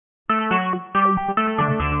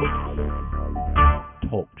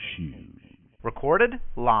Hughes. Recorded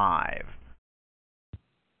live.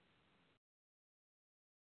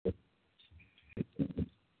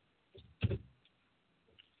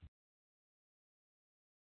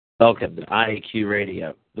 Welcome to IAQ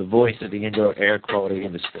Radio, the voice of the indoor air quality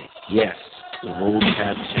industry. Yes, the rules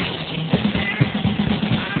have changed.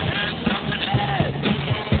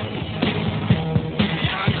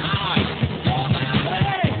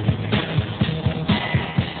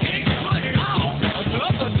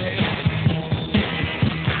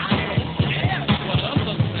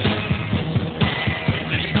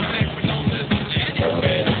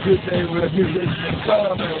 Good day, Refuge.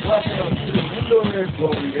 Welcome to Indoor Air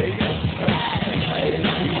Quality Radio.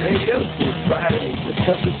 IAQ Radio for Friday,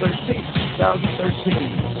 September 13th,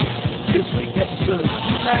 2013. This week, episode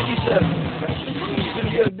 297,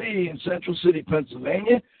 Studio D in Central City,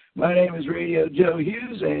 Pennsylvania. My name is Radio Joe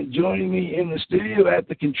Hughes, and joining me in the studio at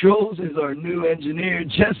the controls is our new engineer,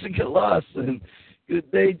 Jessica Lawson.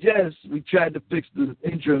 Good day, Jess. We tried to fix the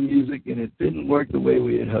intro music, and it didn't work the way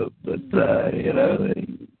we had hoped. But,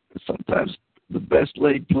 sometimes the best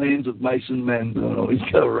laid plans of mice and men don't always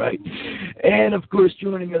go right. And, of course,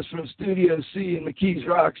 joining us from Studio C in McKees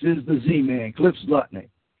Rocks is the Z-Man, Cliff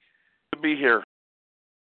Zlotnick. Good to be here.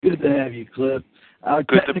 Good to have you, Cliff.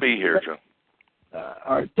 Good to be here, Joe.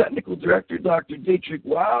 Our technical director, Dr. Dietrich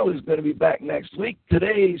Weil, is going to be back next week.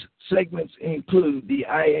 Today's segments include the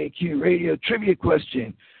IAQ Radio Trivia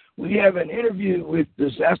Question. We have an interview with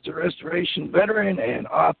disaster restoration veteran and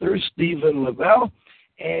author Stephen Lavelle,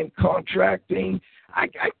 and contracting. I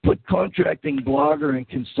put contracting blogger and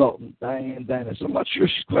consultant Diane Dennis. I'm not sure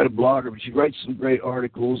she's quite a blogger, but she writes some great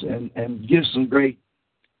articles and gives some great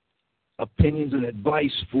opinions and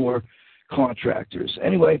advice for contractors.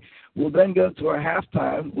 Anyway, we'll then go to our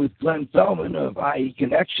halftime with Glenn Fellman of IE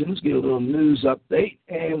Connections, get a little news update,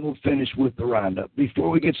 and we'll finish with the roundup.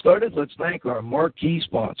 Before we get started, let's thank our marquee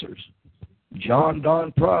sponsors. John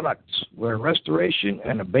Don Products, where restoration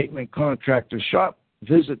and abatement contractors shop.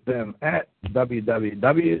 Visit them at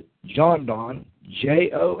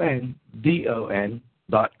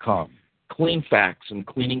www.jondon.com. Clean Facts and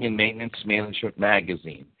Cleaning and Maintenance Management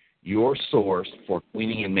Magazine, your source for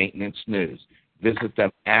cleaning and maintenance news. Visit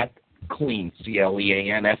them at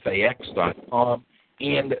cleanfanfax.com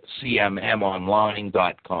and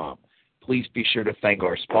cmmonline.com. Please be sure to thank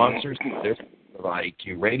our sponsors of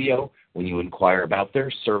IAQ Radio when you inquire about their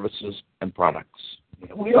services and products.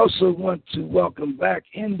 We also want to welcome back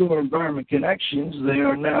Indoor Environment Connections. They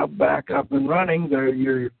are now back up and running. They're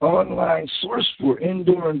your online source for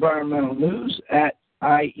indoor environmental news at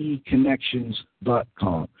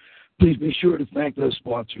ieconnections.com. Please be sure to thank those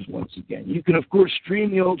sponsors once again. You can, of course, stream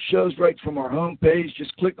the old shows right from our homepage.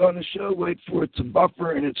 Just click on the show, wait for it to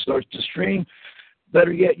buffer, and it starts to stream.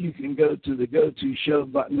 Better yet, you can go to the Go To Show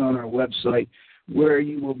button on our website, where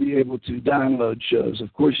you will be able to download shows.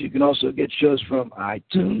 Of course, you can also get shows from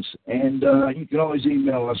iTunes, and you can always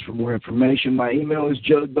email us for more information. My email is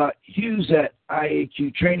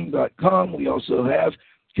joe.hughes@iaqtraining.com. We also have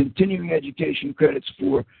continuing education credits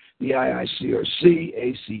for the IICRC,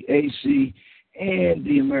 ACAC, and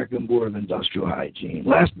the American Board of Industrial Hygiene.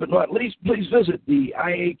 Last but not least, please visit the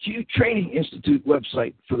IAQ Training Institute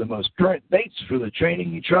website for the most current dates for the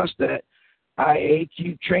training you trust at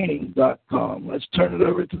IAQtraining.com. Let's turn it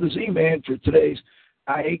over to the Z-Man for today's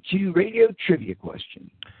IAQ Radio Trivia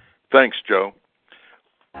Question. Thanks, Joe.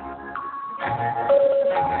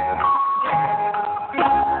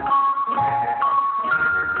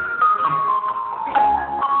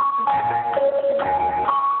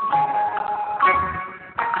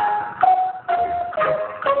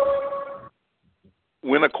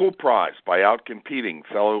 Win a cool prize by outcompeting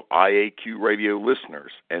fellow IAQ Radio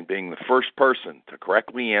listeners and being the first person to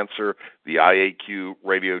correctly answer the IAQ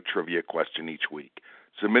Radio Trivia Question each week.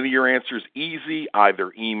 Submitting your answers easy.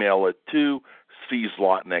 Either email it to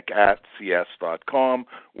czlotnick@cs.com,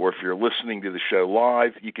 or if you're listening to the show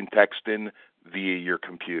live, you can text in via your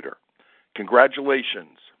computer.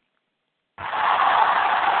 Congratulations.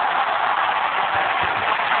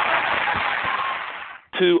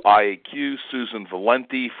 To IAQ, Susan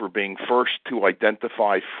Valenti, for being first to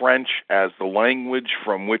identify French as the language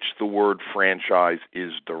from which the word franchise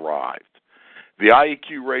is derived. The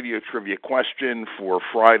IAQ Radio Trivia Question for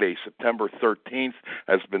Friday, September 13th,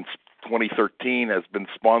 2013, has been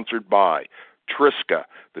sponsored by Triska,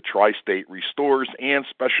 the Tri-State Restorers and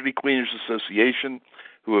Specialty Cleaners Association,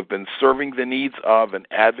 who have been serving the needs of and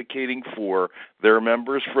advocating for their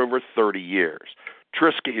members for over 30 years.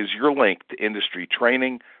 Triska is your link to industry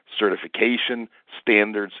training, certification,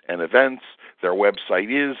 standards, and events. Their website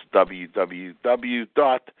is www.trsca.com.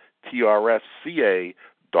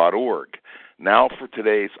 IAQradio.org. Now for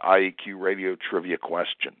today's IAQ Radio Trivia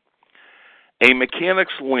question. A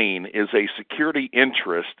mechanic's lien is a security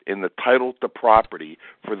interest in the title to property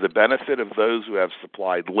for the benefit of those who have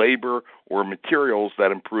supplied labor or materials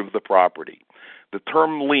that improve the property. The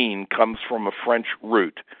term lien comes from a French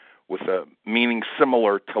root with a meaning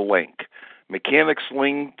similar to link. Mechanic's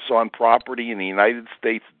liens on property in the United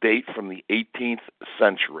States date from the 18th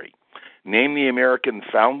century. Name the American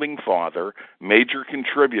founding father, major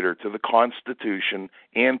contributor to the Constitution,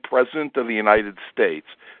 and President of the United States,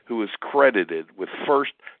 who is credited with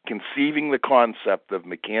first conceiving the concept of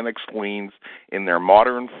mechanic's liens in their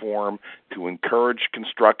modern form to encourage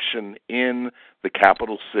construction in the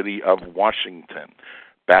capital city of Washington.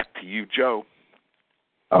 Back to you, Joe.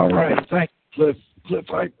 All right. Thank you, Cliff. Cliff,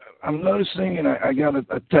 I'm noticing, and I got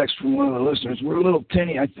a text from one of the listeners, we're a little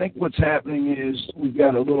tinny. I think what's happening is we've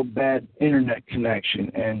got a little bad internet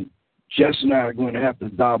connection, and Jess and I are going to have to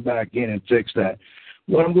dial back in and fix that.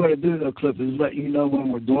 What I'm going to do, though, Cliff, is let you know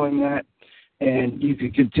when we're doing that, and you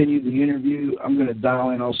can continue the interview. I'm going to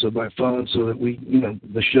dial in also by phone so that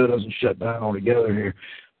the show doesn't shut down altogether here.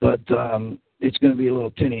 But it's going to be a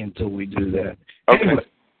little tinny until we do that. Okay. Anyway,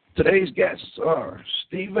 today's guests are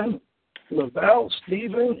Stephen Lavelle.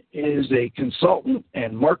 Stephen is a consultant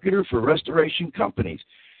and marketer for restoration companies.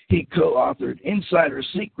 He co-authored Insider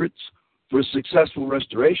Secrets for a Successful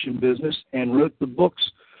Restoration Business and wrote the books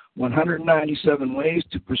 197 Ways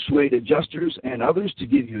to Persuade Adjusters and Others to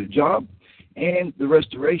Give You a Job, and the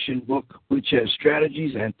Restoration Book, which has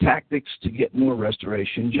strategies and tactics to get more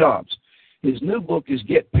restoration jobs. His new book is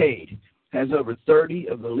Get Paid, has over 30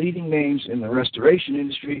 of the leading names in the restoration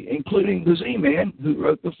industry, including the Z-Man, who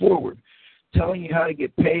wrote the foreword, telling you how to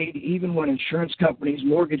get paid even when insurance companies,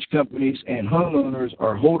 mortgage companies, and homeowners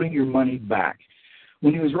are holding your money back.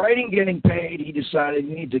 When he was writing Getting Paid, he decided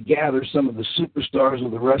he needed to gather some of the superstars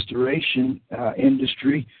of the restoration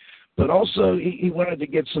industry, but also he wanted to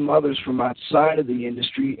get some others from outside of the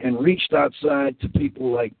industry and reached outside to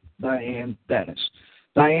people like Diane Dennis.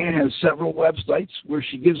 Diane has several websites where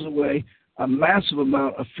she gives away a massive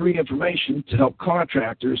amount of free information to help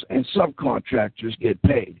contractors and subcontractors get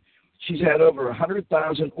paid. She's had over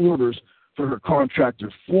 100,000 orders for her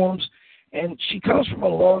contractor forms, and she comes from a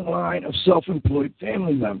long line of self-employed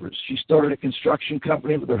family members. She started a construction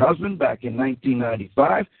company with her husband back in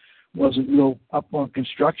 1995. Wasn't real up on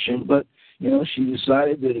construction, but she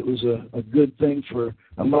decided that it was a good thing for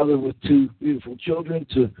a mother with two beautiful children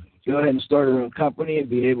to go ahead and start her own company and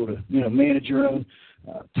be able to manage her own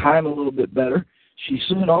time a little bit better. She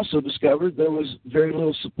soon also discovered there was very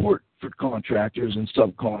little support for contractors and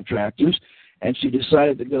subcontractors, and she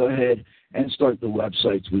decided to go ahead and start the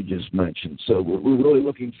websites we just mentioned. So we're really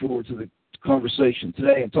looking forward to the conversation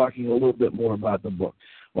today and talking a little bit more about the book.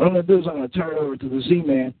 What I'm going to do is I'm going to turn it over to the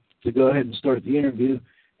Z-Man to go ahead and start the interview.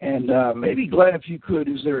 And maybe, Glenn, if you could,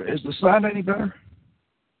 is the sound any better?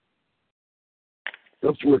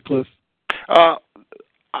 Go for it, Cliff.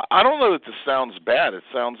 I don't know that this sounds bad. It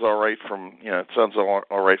sounds all right from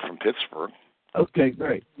all right from Pittsburgh. Okay,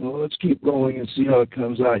 great. Well, let's keep rolling and see how it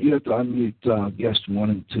comes out. You have to unmute guest 1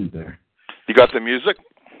 and 2 there. You got the music?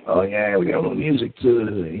 Oh yeah, we got a little music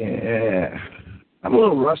too. Yeah, I'm a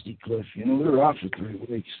little rusty, Cliff. We were off for 3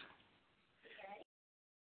 weeks.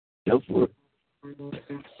 Go for it.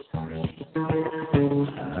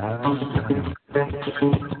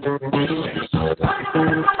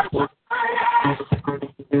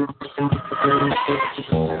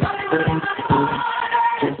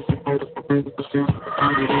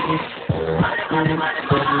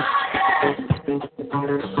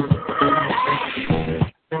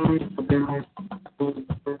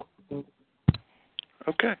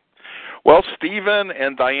 Okay. Well, Stephen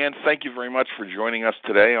and Diane, thank you very much for joining us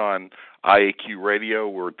today on IAQ Radio.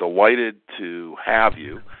 We're delighted to have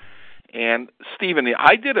you. And, Stephen,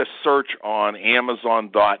 I did a search on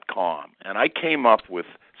Amazon.com, and I came up with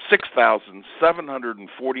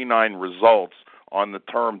 6,749 results on the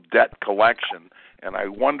term debt collection, and I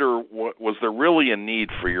wonder, was there really a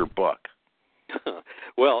need for your book?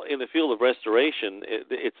 Well, in the field of restoration,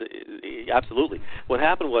 it's absolutely. What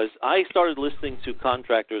happened was I started listening to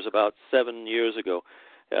contractors about 7 years ago,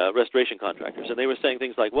 restoration contractors, and they were saying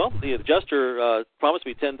things like, well, the adjuster promised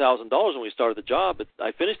me $10,000 when we started the job, but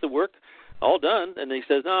I finished the work, all done, and he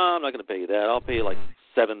says, no, I'm not going to pay you that. I'll pay you like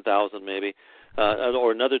 $7,000 maybe.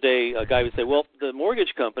 Or another day, a guy would say, well, the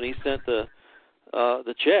mortgage company sent the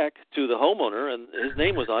check to the homeowner, and his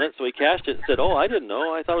name was on it, so he cashed it and said, oh, I didn't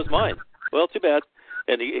know. I thought it was mine. Well, too bad.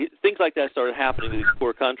 And things like that started happening to these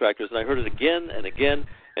poor contractors, and I heard it again and again,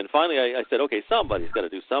 And finally, I said, okay, somebody's got to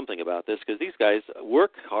do something about this because these guys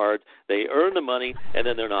work hard, they earn the money, and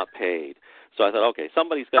then they're not paid. So I thought, okay,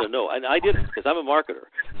 somebody's got to know. And I didn't because I'm a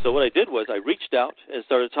marketer. So what I did was I reached out and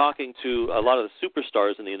started talking to a lot of the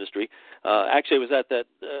superstars in the industry. Actually, I was at that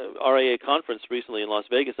RIA conference recently in Las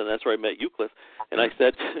Vegas, and that's where I met you, Cliff. And I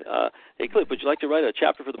said, hey, Cliff, would you like to write a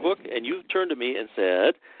chapter for the book? And you turned to me and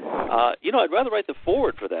said, I'd rather write the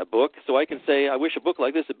foreword for that book so I can say I wish a book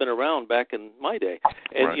like this had been around back in my day.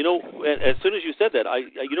 And, right. As soon as you said that,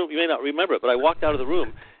 you may not remember it, but I walked out of the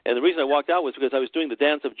room. And the reason I walked out was because I was doing the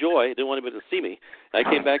dance of joy. I didn't want anybody to see me. I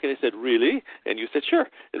came back and I said, really? And you said, sure.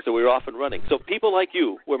 And so we were off and running. So people like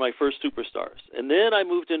you were my first superstars. And then I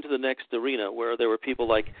moved into the next arena where there were people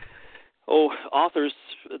like, authors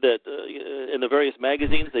that in the various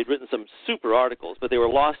magazines, they'd written some super articles, but they were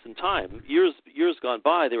lost in time. Years gone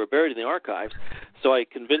by, they were buried in the archives. So I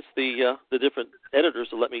convinced the different editors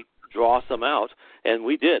to let me draw some out, and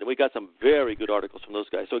we did. We got some very good articles from those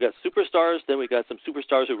guys. So we got superstars, then we got some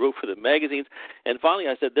superstars who wrote for the magazines, and finally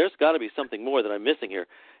I said, there's got to be something more that I'm missing here.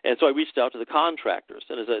 And so I reached out to the contractors,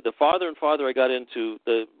 and the farther and farther I got into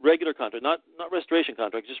the regular contract, not restoration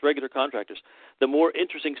contracts, just regular contractors, the more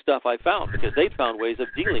interesting stuff I found, because they'd found ways of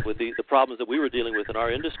dealing with the problems that we were dealing with in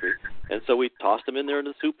our industry. And so we tossed them in there in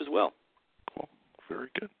the soup as well. Cool. Very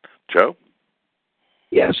good. Joe?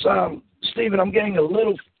 Yes, Stephen, I'm getting a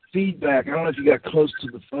little feedback. I don't know if you got close to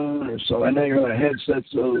the phone or so. I know you're on a headset,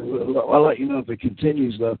 so I'll let you know if it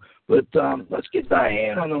continues, though. But let's get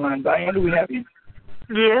Diane on the line. Diane, do we have you?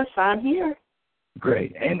 Yes, I'm here.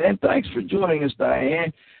 Great. And thanks for joining us,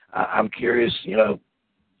 Diane. I'm curious,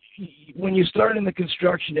 when you started in the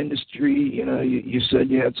construction industry, you said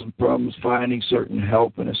you had some problems finding certain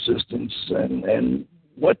help and assistance. And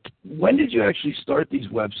when did you actually start these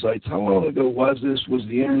websites? How long ago was this? Was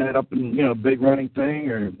the internet up and, big running thing?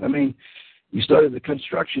 Or, you started the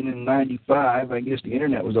construction in 95. I guess the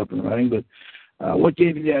internet was up and running, but what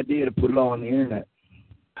gave you the idea to put it all on the internet?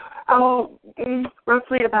 Oh,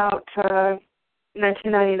 roughly about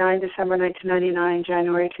 1999, December 1999,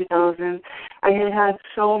 January 2000. I had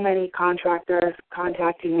so many contractors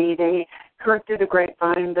contacting me. They heard through the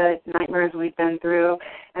grapevine the nightmares we'd been through,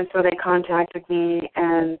 and so they contacted me,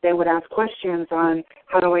 and they would ask questions on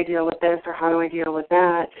how do I deal with this or how do I deal with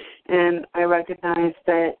that, and I recognized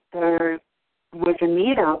that there was a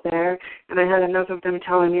need out there, and I had enough of them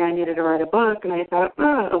telling me I needed to write a book, and I thought,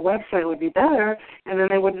 a website would be better, and then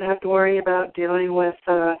they wouldn't have to worry about dealing with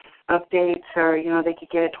updates, or, they could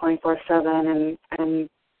get it 24/7, and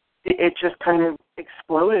it just kind of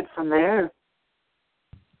exploded from there.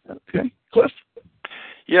 Okay. Cliff?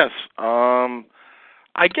 Yes.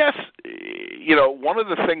 I guess, one of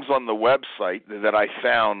the things on the website that I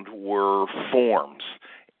found were forms.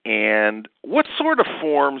 And what sort of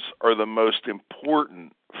forms are the most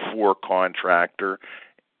important for a contractor,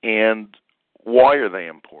 and why are they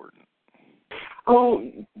important? Oh,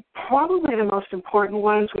 probably the most important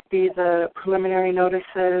ones would be the preliminary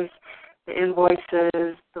notices, the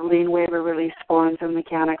invoices, the lien waiver release forms, and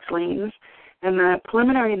mechanics liens. And the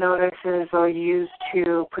preliminary notices are used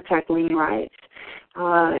to protect lien rights.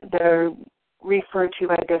 They're referred to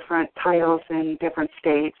by different titles in different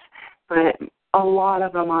states, but a lot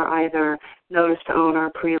of them are either notice to owner,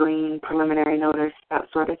 pre-lien, preliminary notice, that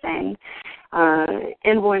sort of thing.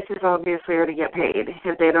 Invoices obviously are to get paid.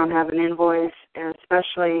 If they don't have an invoice,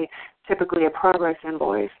 especially typically a progress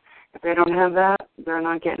invoice, if they don't have that, they're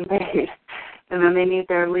not getting paid. And then they need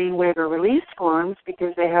their lien waiver release forms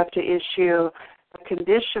because they have to issue a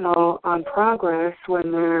conditional on progress when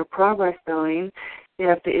they're progress billing. They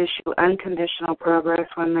have to issue unconditional progress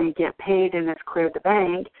when they get paid and it's cleared the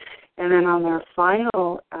bank. And then on their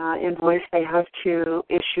final invoice, they have to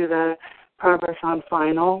issue the progress on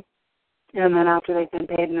final. And then after they've been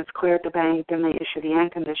paid and it's cleared the bank, then they issue the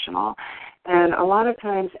unconditional. And a lot of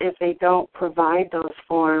times if they don't provide those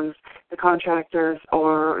forms, the contractors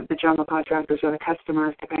or the general contractors or the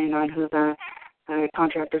customers, depending on who the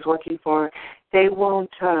contractor's working for, they won't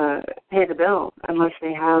pay the bill unless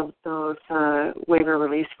they have those waiver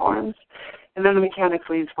release forms. And then the mechanics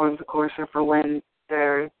liens forms, of course, are for when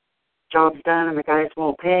their job's done and the guys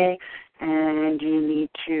won't pay, and you need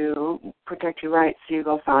to protect your rights, so you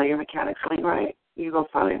go file your mechanics lien, right? You go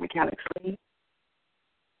file your mechanics lien.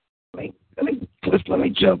 Let me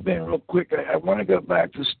jump in real quick. I want to go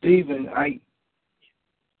back to Stephen. I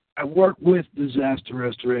work with disaster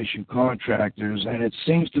restoration contractors, and it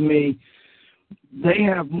seems to me they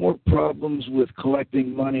have more problems with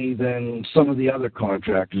collecting money than some of the other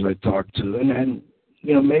contractors I talk to. And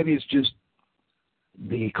maybe it's just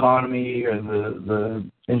the economy or the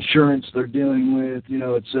insurance they're dealing with,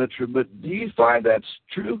 et cetera. But do you find that's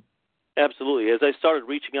true? Absolutely. As I started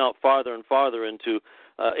reaching out farther and farther into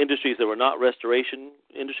industries that were not restoration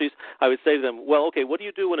industries, I would say to them, well, okay, what do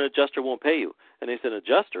you do when an adjuster won't pay you? And they said, an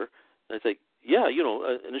adjuster? And I'd say, yeah,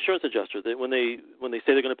 an insurance adjuster. When they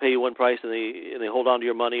say they're going to pay you one price and they hold on to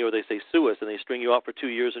your money, or they say sue us and they string you out for 2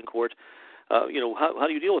 years in court, how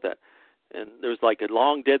do you deal with that? And there was like a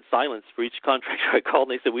long dead silence for each contractor I called,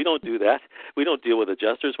 and they said, we don't do that. We don't deal with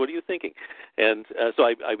adjusters. What are you thinking? And so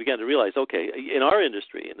I began to realize, okay, in our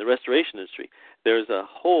industry, in the restoration industry, there's a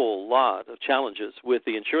whole lot of challenges with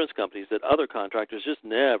the insurance companies that other contractors just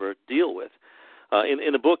never deal with.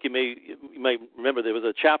 In the book, you might remember there was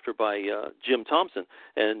a chapter by Jim Thompson,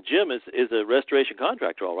 and Jim is a restoration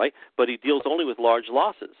contractor, all right, but he deals only with large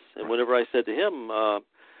losses. And whenever I said to him,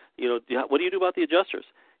 what do you do about the adjusters?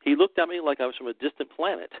 He looked at me like I was from a distant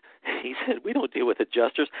planet. He said, we don't deal with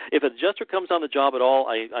adjusters. If an adjuster comes on the job at all,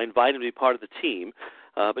 I invite him to be part of the team.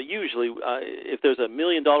 But usually, if there's $1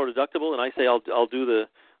 million deductible and I say I'll do the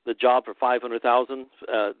job for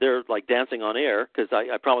 $500,000, they're like dancing on air because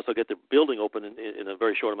I promise I'll get the building open in a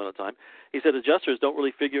very short amount of time. He said adjusters don't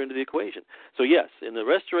really figure into the equation. So yes, in the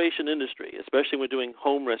restoration industry, especially when we're doing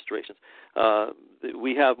home restorations,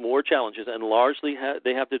 we have more challenges, and largely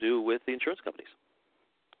they have to do with the insurance companies.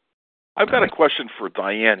 I've got a question for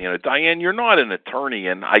Diane. Diane, you're not an attorney,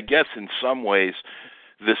 and I guess in some ways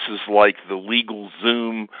this is like the legal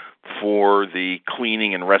Zoom for the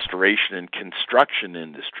cleaning and restoration and construction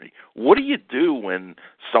industry. What do you do when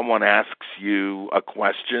someone asks you a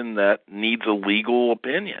question that needs a legal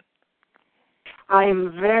opinion?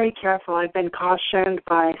 I'm very careful. I've been cautioned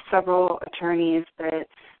by several attorneys that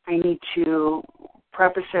I need to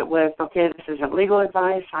preface it with, okay, this isn't legal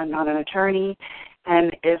advice. I'm not an attorney.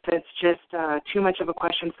 And if it's just too much of a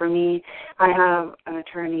question for me, I have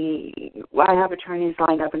attorneys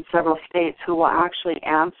lined up in several states who will actually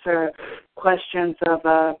answer questions of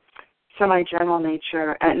a semi-general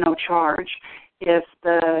nature at no charge if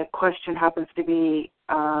the question happens to be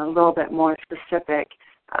a little bit more specific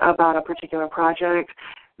about a particular project.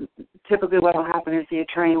 Typically what will happen is the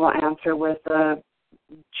attorney will answer with a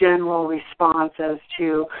general response as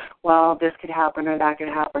to, well, this could happen or that could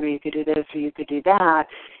happen, or you could do this or you could do that,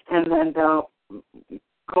 and then they'll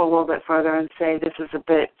go a little bit further and say this is a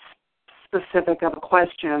bit specific of a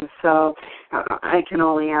question, so I can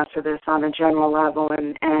only answer this on a general level,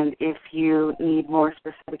 and if you need more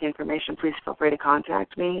specific information, please feel free to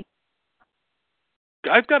contact me.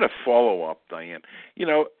 I've got a follow-up, Diane.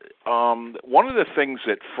 One of the things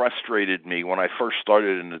that frustrated me when I first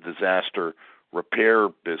started in the disaster repair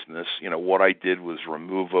business, what I did was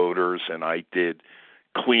remove odors and I did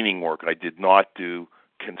cleaning work. I did not do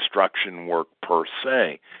construction work per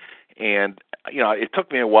se. And, it took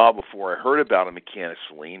me a while before I heard about a mechanics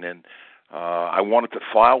lien, and I wanted to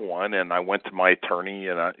file one, and I went to my attorney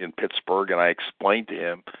in Pittsburgh, and I explained to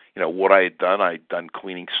him, what I had done. I'd done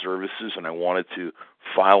cleaning services, and I wanted to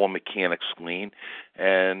file a mechanics lien.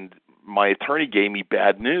 And my attorney gave me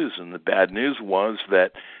bad news, and the bad news was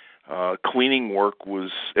that cleaning work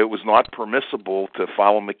was not permissible to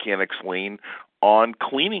file a mechanics lien on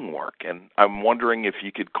cleaning work. And I'm wondering if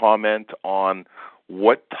you could comment on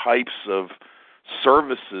what types of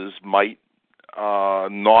services might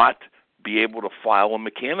not be able to file a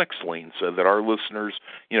mechanics lien, so that our listeners,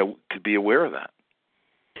 could be aware of that.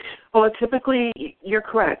 Well, typically, you're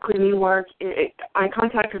correct. Cleaning work, I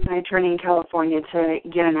contacted my attorney in California to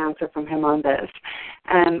get an answer from him on this.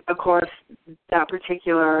 And, of course, that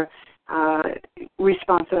particular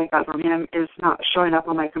response that I got from him is not showing up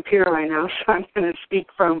on my computer right now, so I'm going to speak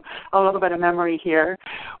from a little bit of memory here.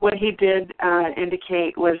 What he did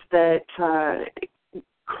indicate was that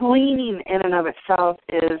cleaning in and of itself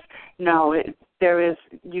is,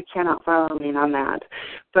 you cannot file a lien on that.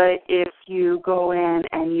 But if you go in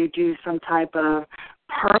and you do some type of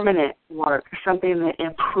permanent work, something that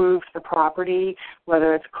improves the property,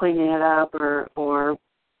 whether it's cleaning it up or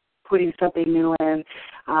putting something new in,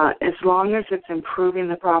 as long as it's improving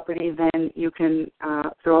the property, then you can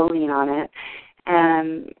throw a lien on it.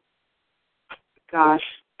 And, gosh,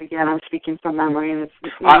 again, I'm speaking from memory, and it's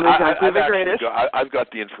not exactly the greatest. I've got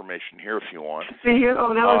the information here if you want. See you?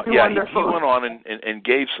 Oh, that would be wonderful. He went on and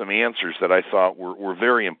gave some answers that I thought were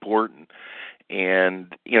very important.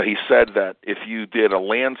 And, he said that if you did a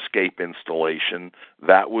landscape installation,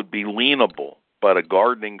 that would be lienable, but a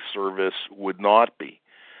gardening service would not be.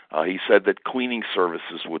 He said that cleaning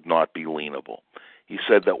services would not be lienable. He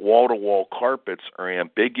said that wall-to-wall carpets are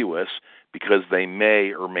ambiguous because they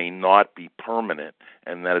may or may not be permanent,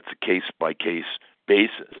 and that it's a case-by-case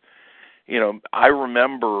basis. I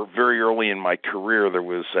remember very early in my career there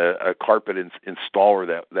was a carpet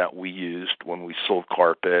installer that we used when we sold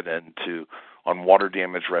carpet, and on water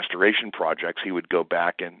damage restoration projects, he would go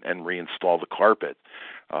back and reinstall the carpet.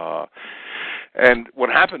 And what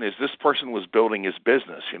happened is this person was building his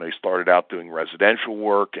business. He started out doing residential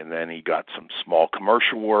work, and then he got some small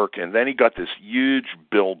commercial work, and then he got this huge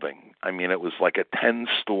building. I mean, it was like a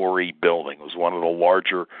 10-story building. It was one of the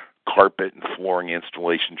larger carpet and flooring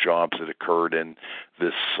installation jobs that occurred in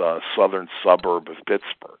this southern suburb of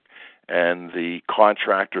Pittsburgh. And the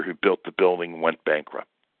contractor who built the building went bankrupt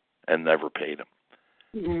and never paid him.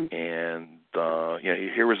 Mm-hmm. And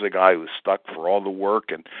here was a guy who was stuck for all the work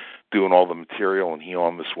and doing all the material, and he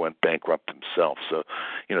almost went bankrupt himself. So,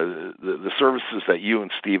 the services that you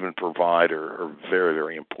and Stephen provide are very,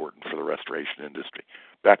 very important for the restoration industry.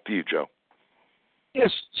 Back to you, Joe.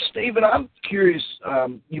 Yes, Stephen, I'm curious.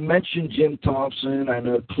 You mentioned Jim Thompson. I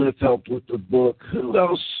know Cliff helped with the book. Who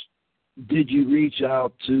else did you reach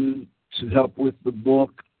out to help with the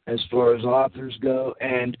book as far as authors go?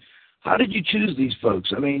 And how did you choose these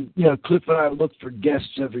folks? I mean, Cliff and I look for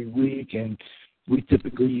guests every week, and we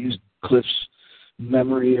typically use Cliff's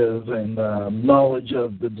memory of and knowledge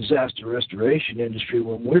of the disaster restoration industry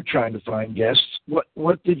when we're trying to find guests.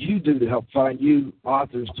 What did you do to help find you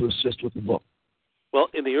authors to assist with the book? Well,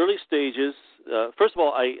 in the early stages, first of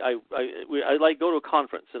all, I'd like go to a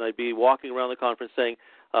conference, and I'd be walking around the conference saying,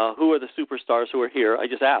 who are the superstars who are here? I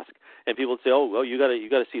just ask, and people would say, "Oh, well, you got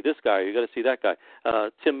to see this guy, or you got to see that guy."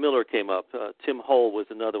 Tim Miller came up. Tim Hull was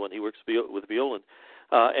another one. He works with Violand.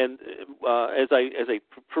 And as I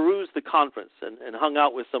perused the conference and hung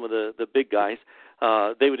out with some of the big guys,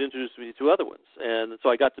 they would introduce me to other ones, and so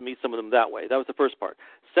I got to meet some of them that way. That was the first part.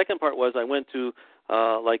 Second part was I went to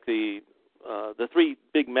the three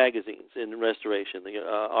big magazines in restoration, the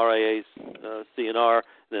RIA's CNR,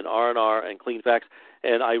 and then R&R and Clean Facts,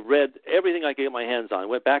 and I read everything I could get my hands on.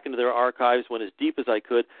 Went back into their archives, went as deep as I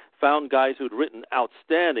could, found guys who'd written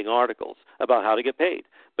outstanding articles about how to get paid.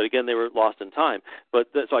 But again, they were lost in time.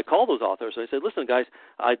 So I called those authors and I said, "Listen, guys,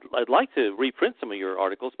 I'd like to reprint some of your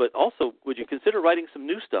articles, but also would you consider writing some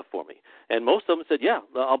new stuff for me?" And most of them said, "Yeah,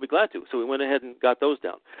 I'll be glad to." So we went ahead and got those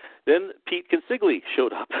down. Then Pete Consigli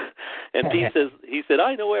showed up, and Pete said,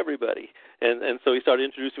 "I know everybody," and so he started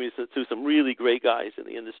introducing me to some really great guys in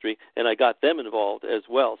the industry, and I got them involved as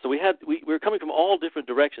well. So we were coming from all different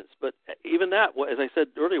directions, but even that, as I said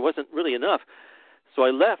earlier, wasn't really enough. So I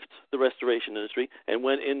left the restoration industry and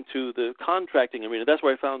went into the contracting arena. That's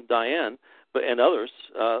where I found Diane and others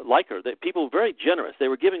like her. People were very generous. They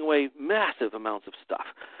were giving away massive amounts of stuff.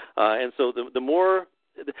 And so the more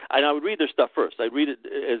 – and I would read their stuff first. I'd read it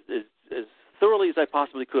as thoroughly as I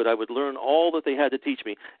possibly could. I would learn all that they had to teach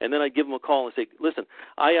me, and then I'd give them a call and say, "Listen,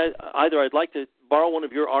 either I'd like to borrow one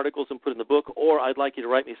of your articles and put it in the book, or I'd like you to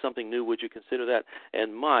write me something new. Would you consider that?"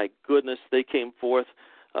 And my goodness, they came forth.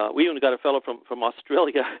 We even got a fellow from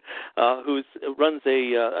Australia who runs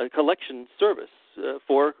a collection service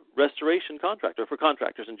for restoration for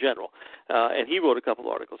contractors in general, and he wrote a couple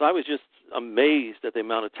of articles. I was just amazed at the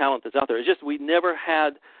amount of talent that's out there. It's just we never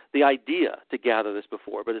had the idea to gather this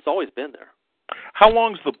before, but it's always been there. How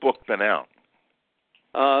long's the book been out?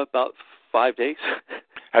 About 5 days.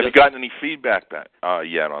 Have you gotten any feedback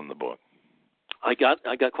yet on the book? I got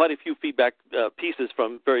quite a few feedback pieces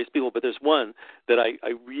from various people, but there's one that I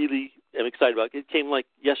really am excited about. It came like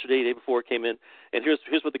yesterday, day before it came in, and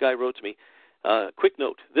here's what the guy wrote to me. Quick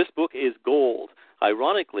note, this book is gold.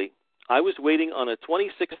 Ironically, I was waiting on a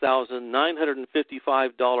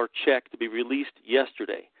 $26,955 check to be released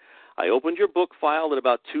yesterday. I opened your book file at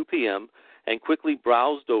about 2 p.m. and quickly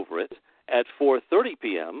browsed over it. At 4:30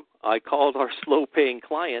 p.m., I called our slow-paying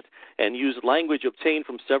client and used language obtained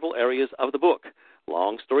from several areas of the book.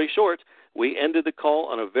 Long story short, we ended the call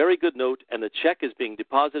on a very good note, and the check is being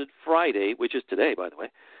deposited Friday, which is today, by the way.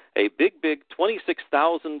 A big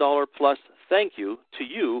 $26,000 plus thank you to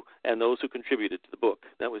you and those who contributed to the book.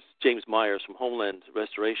 That was James Myers from Homeland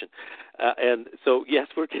Restoration. And so, yes,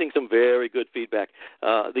 we're getting some very good feedback.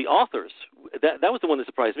 The authors, that was the one that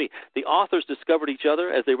surprised me. The authors discovered each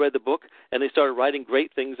other as they read the book, and they started writing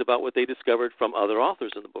great things about what they discovered from other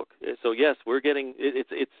authors in the book. So, yes, we're getting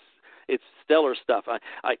it's stellar stuff.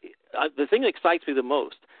 The thing that excites me the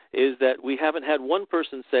most is that we haven't had one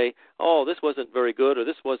person say, "Oh, this wasn't very good," or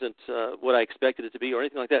 "This wasn't what I expected it to be," or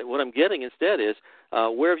anything like that. What I'm getting instead is,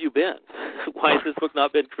 "Where have you been? Why has this book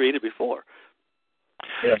not been created before?"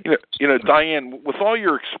 Yeah. Diane, with all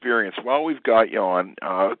your experience, while we've got you on,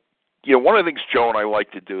 one of the things Joe and I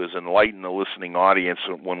like to do is enlighten the listening audience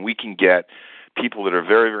when we can get people that are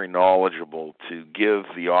very, very knowledgeable to give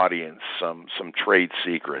the audience some trade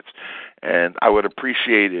secrets. And I would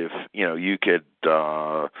appreciate if you could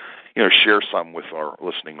share some with our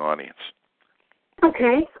listening audience.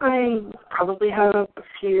 Okay, I probably have a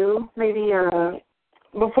few. Maybe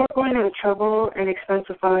before going into trouble and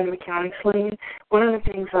expensifying the mechanics lien, one of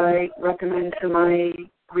the things I recommend to my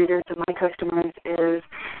readers and my customers is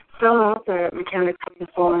fill out the mechanics lien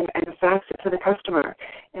form and fax it to the customer.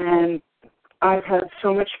 And I've had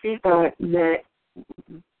so much feedback that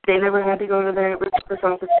they never had to go to the registrar's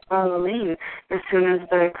office to file a lien. As soon as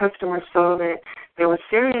the customer saw that they were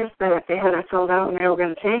serious, that they had it filled out and they were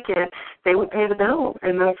going to take it, they would pay the bill.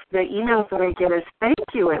 And that's the emails that I get is, thank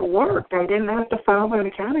you, it worked. I didn't have to file my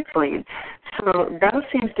mechanics lien. So that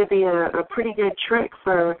seems to be a pretty good trick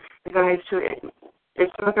for the guys to,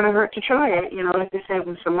 it's not going to hurt to try it, like they save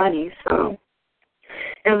them some money. So,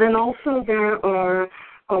 and then also there are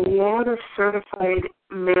a lot of certified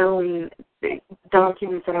mailing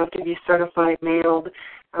documents that have to be certified mailed,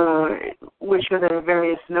 which are the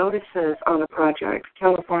various notices on the project.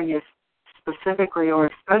 California specifically or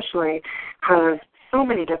especially has so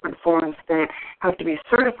many different forms that have to be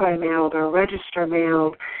certified mailed or register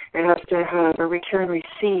mailed. It has to have a return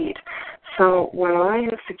receipt. So what I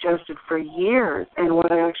have suggested for years, and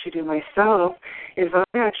what I actually do myself, is I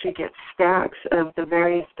actually get stacks of the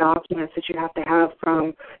various documents that you have to have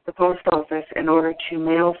from the post office in order to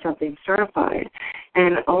mail something certified.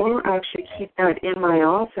 And I'll actually keep that in my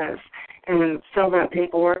office and fill that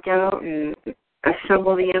paperwork out and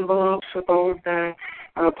assemble the envelopes with all of the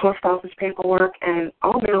post office paperwork, and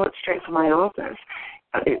I'll mail it straight from my office.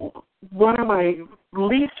 One of my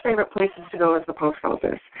least favorite places to go is the post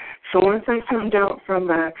office. So once I found out from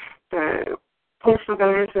the postal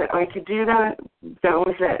guys that I could do that, that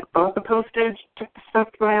was it. Bought the postage, took the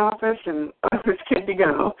stuff to my office, and I was good to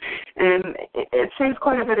go. And it saves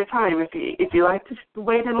quite a bit of time. If you like to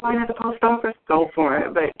wait in line at the post office, go for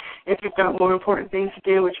it. But if you've got more important things to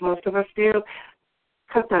do, which most of us do,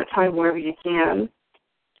 cut that time wherever you can.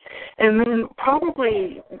 And then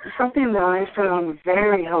probably something that I found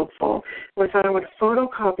very helpful was that I would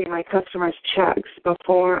photocopy my customers' checks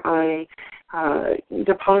before I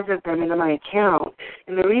deposit them into my account.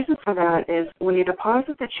 And the reason for that is when you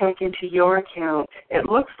deposit the check into your account, it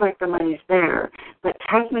looks like the money's there, but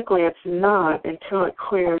technically it's not until it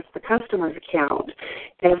clears the customer's account.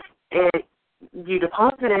 If you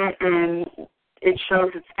deposit it and it shows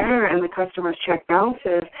it's there and the customer's check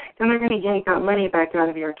bounces, then they're going to yank that money back out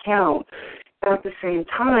of your account. But at the same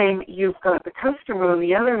time, you've got the customer on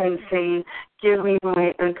the other end saying, give me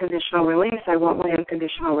my unconditional release. I want my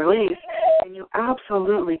unconditional release. And you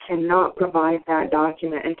absolutely cannot provide that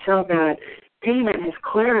document until that payment has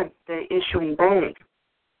cleared the issuing bank.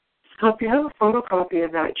 So if you have a photocopy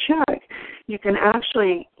of that check, you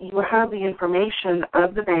have the information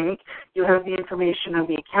of the bank, you have the information of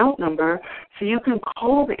the account number, so you can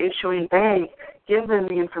call the issuing bank, give them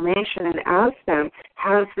the information, and ask them,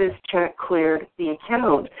 has this check cleared the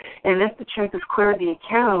account? And if the check has cleared the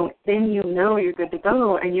account, then you know you're good to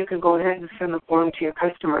go, and you can go ahead and send the form to your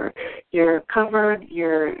customer. You're covered,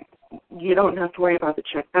 you don't have to worry about the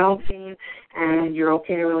check bouncing, and you're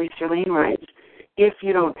okay to release your lien rights. If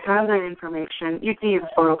you don't have that information, you can either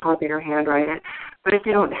photocopy it or handwrite it. But if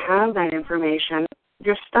you don't have that information,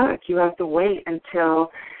 you're stuck. You have to wait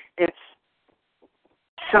until it's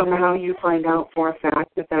somehow you find out for a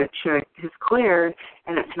fact that that check is cleared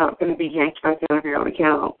and it's not going to be yanked back out of your own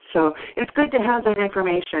account. So it's good to have that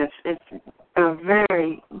information. It's a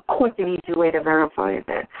very quick and easy way to verify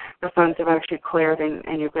that the funds have actually cleared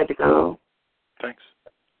and you're good to go. Thanks.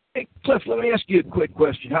 Hey, Cliff, let me ask you a quick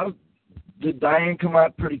question. How did Diane come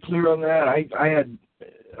out pretty clear on that? I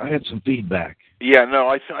had some feedback. Yeah, no,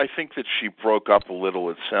 I think that she broke up a little.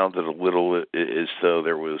 It sounded a little as though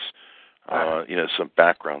there was, some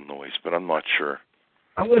background noise, but I'm not sure.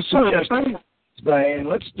 I'm going to suggest, Diane,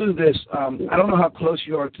 let's do this. I don't know how close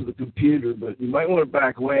you are to the computer, but you might want to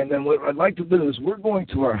back away. And then what I'd like to do is we're going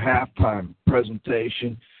to our halftime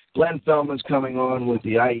presentation. Glenn Feldman's coming on with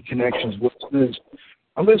the IE Connections What's News.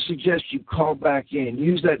 I'm going to suggest you call back in.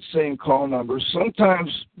 Use that same call number. Sometimes,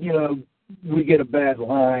 we get a bad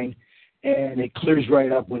line, and it clears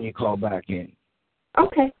right up when you call back in.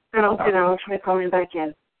 Okay. Then I'll do that. I'll try calling back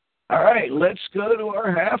in. All right. Let's go to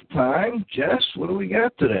our halftime. Jess, what do we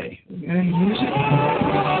got today? We got any music?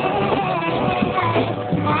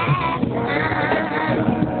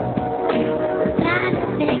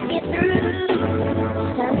 Thank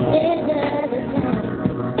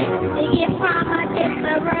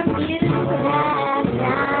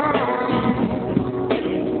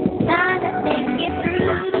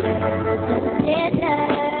you.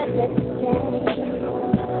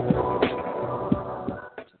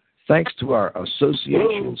 thanks to our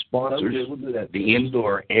association sponsors, the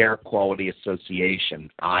Indoor Air Quality Association,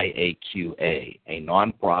 IAQA, a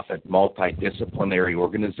nonprofit multidisciplinary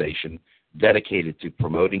organization dedicated to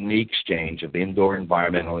promoting the exchange of indoor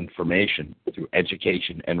environmental information through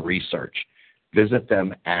education and research. Visit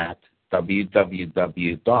them at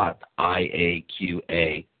www.iaqa.org.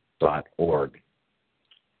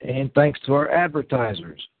 And thanks to our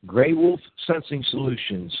advertisers, Grey Wolf Sensing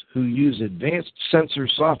Solutions, who use advanced sensor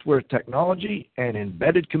software technology and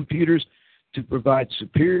embedded computers to provide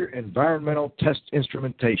superior environmental test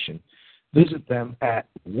instrumentation. Visit them at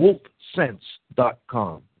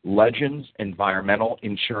wolfsense.com. Legends Environmental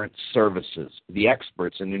Insurance Services, the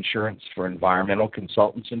experts in insurance for environmental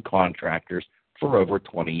consultants and contractors for over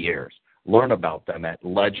 20 years. Learn about them at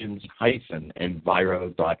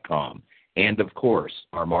legends-enviro.com. And, of course,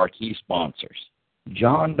 our marquee sponsors.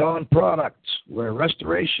 John Don Products, where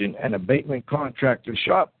restoration and abatement contractors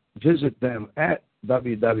shop. Visit them at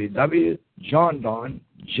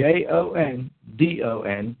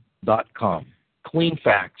www.jondon.com. Clean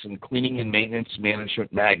Facts and Cleaning and Maintenance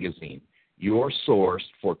Management Magazine, your source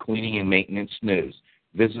for cleaning and maintenance news.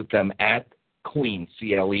 Visit them at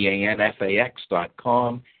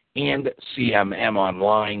cleanfax.com and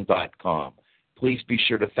cmmonline.com. Please be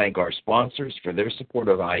sure to thank our sponsors for their support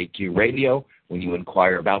of IAQ Radio when you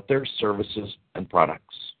inquire about their services and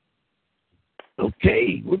products.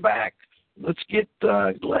 Okay, we're back. Let's get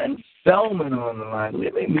Glenn Fellman on the line. Do we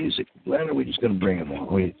have any music, Glenn, or are we just going to bring him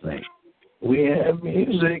on? What do you think? We have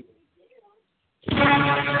music.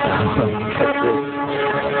 I'm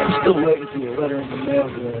still waiting for your letter in the mail,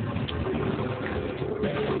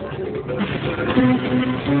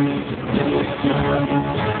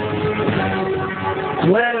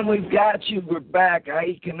 Glenn, we've got you. We're back.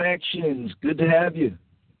 IE Connections. Good to have you.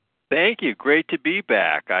 Thank you. Great to be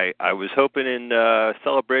back. I was hoping in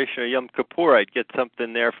celebration of Yom Kippur I'd get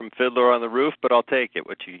something there from Fiddler on the Roof, but I'll take it,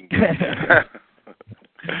 what you can get there.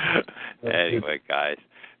 Anyway, guys,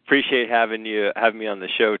 appreciate having me on the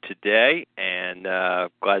show today, and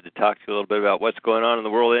glad to talk to you a little bit about what's going on in the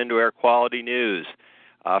world of indoor air quality news.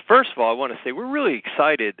 First of all, I want to say we're really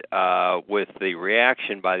excited with the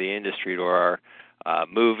reaction by the industry to our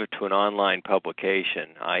move to an online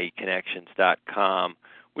publication, ieconnections.com.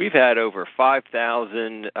 We've had over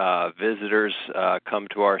 5,000 visitors come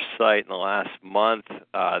to our site in the last month.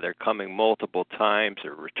 They're coming multiple times.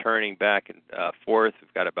 They're returning back and forth.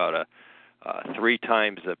 We've got about 3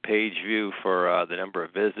 times the page view for the number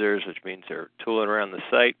of visitors, which means they're tooling around the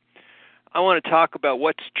site. I want to talk about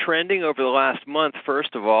what's trending over the last month,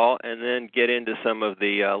 first of all, and then get into some of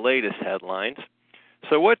the latest headlines.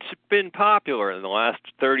 So what's been popular in the last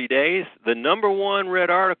 30 days? The number one read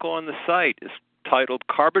article on the site is titled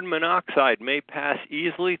Carbon Monoxide May Pass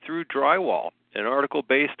Easily Through Drywall, an article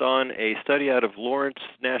based on a study out of Lawrence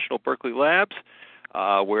National Berkeley Labs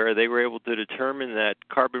where they were able to determine that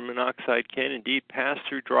carbon monoxide can indeed pass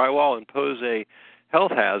through drywall and pose a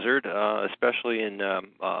health hazard, especially in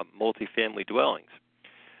multifamily dwellings.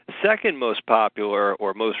 Second most popular,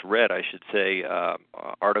 or most read, I should say,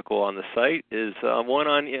 article on the site is one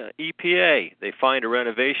on EPA. They find a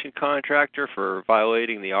renovation contractor for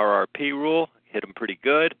violating the RRP rule, hit them pretty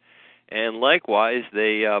good, and likewise,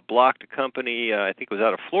 they blocked a company, I think it was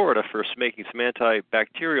out of Florida, for making some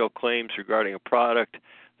antibacterial claims regarding a product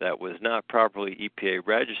that was not properly EPA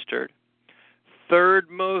registered. Third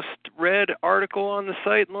most read article on the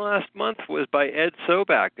site in the last month was by Ed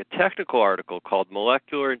Sobak, a technical article called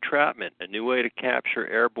Molecular Entrapment, a new way to capture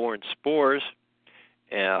airborne spores.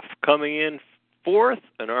 Coming in fourth,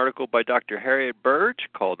 an article by Dr. Harriet Burge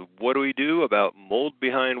called What Do We Do About Mold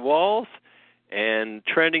Behind Walls? And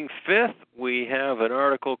trending fifth, we have an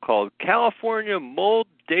article called California Mold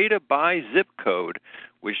Data by Zip Code,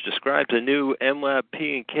 which describes a new MLab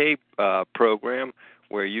P&K program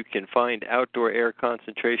where you can find outdoor air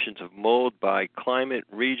concentrations of mold by climate,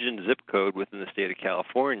 region, zip code within the state of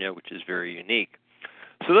California, which is very unique.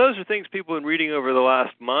 So those are things people have been reading over the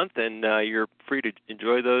last month, and you're free to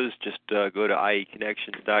enjoy those. Just go to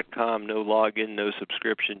ieconnections.com. No login, no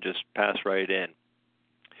subscription, just pass right in.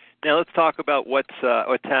 Now let's talk about what's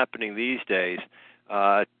happening these days.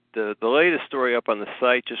 The latest story up on the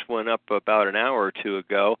site just went up about an hour or two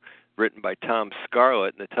ago, written by Tom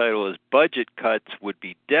Scarlett, and the title is Budget Cuts Would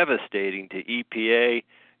Be Devastating to EPA,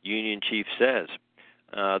 Union Chief Says.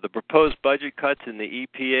 The proposed budget cuts in the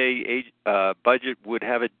EPA budget would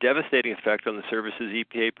have a devastating effect on the services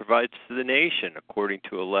EPA provides to the nation, according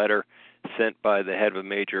to a letter sent by the head of a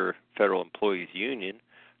major federal employees union.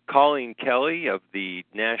 Colleen Kelly of the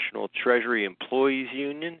National Treasury Employees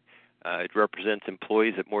Union, it represents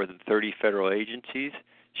employees at more than 30 federal agencies.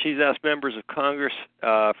 She's asked members of Congress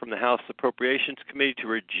from the House Appropriations Committee to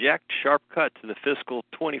reject sharp cuts in the fiscal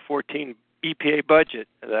 2014 EPA budget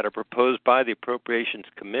that are proposed by the Appropriations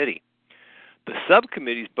Committee. The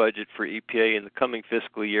subcommittee's budget for EPA in the coming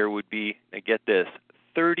fiscal year would be, now get this,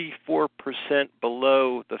 34%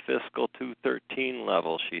 below the fiscal 2013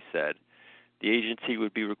 level, she said. The agency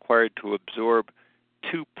would be required to absorb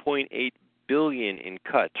 $2.8 billion in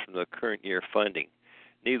cuts from the current year funding.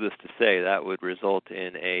 Needless to say, that would result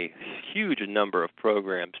in a huge number of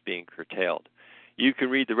programs being curtailed. You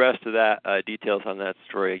can read the rest of that details on that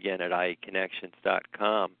story again at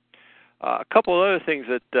ieconnections.com. A couple of other things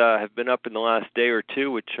that have been up in the last day or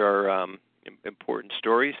two, which are important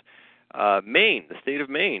stories. Maine, the state of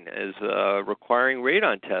Maine, is requiring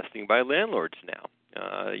radon testing by landlords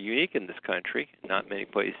now. Unique in this country. Not many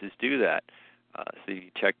places do that. So you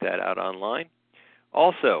can check that out online.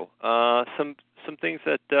 Also, some things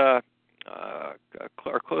that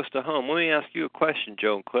are close to home. Let me ask you a question,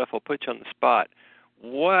 Joe and Cliff. I'll put you on the spot.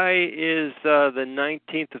 Why is the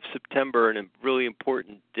 19th of September a really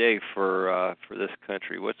important day for this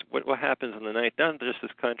country? What happens on the 19th? Not just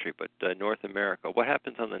this country, but North America. What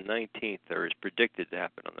happens on the 19th, or is predicted to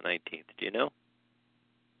happen on the 19th? Do you know?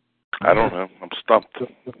 I don't know. I'm stumped.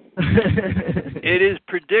 It is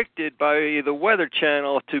predicted by the Weather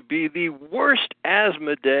Channel to be the worst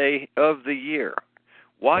asthma day of the year.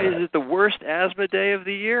 Why is it the worst asthma day of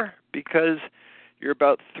the year? Because you're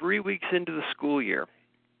about 3 weeks into the school year.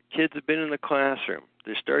 Kids have been in the classroom.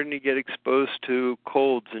 They're starting to get exposed to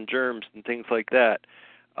colds and germs and things like that.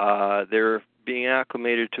 They're being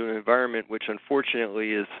acclimated to an environment which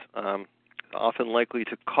unfortunately is often likely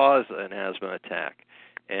to cause an asthma attack.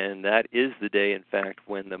 And that is the day, in fact,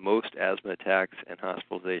 when the most asthma attacks and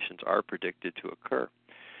hospitalizations are predicted to occur.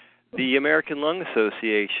 The American Lung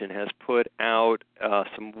Association has put out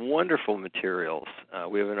some wonderful materials.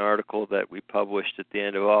 We have an article that we published at the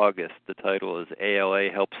end of August. The title is ALA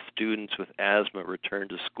Helps Students with Asthma Return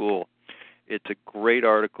to School. It's a great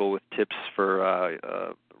article with tips for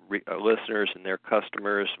listeners and their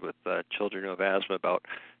customers with children who have asthma about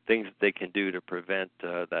things that they can do to prevent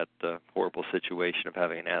that horrible situation of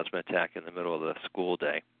having an asthma attack in the middle of the school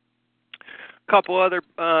day. A couple other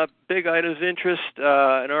big items of interest.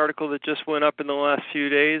 An article that just went up in the last few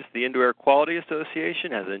days. The Indoor Air Quality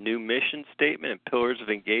Association has a new mission statement and pillars of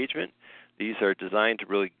engagement. These are designed to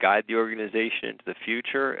really guide the organization into the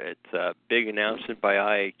future. It's a big announcement by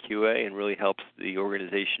IAQA and really helps the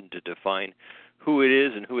organization to define who it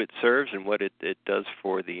is and who it serves and what it does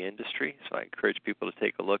for the industry. So I encourage people to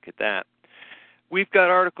take a look at that. We've got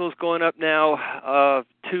articles going up now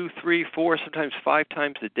 2, 3, 4, sometimes 5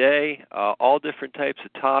 times a day, all different types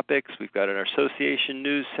of topics. We've got our association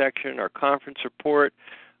news section, our conference report,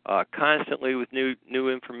 constantly with new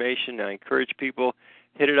information. I encourage people,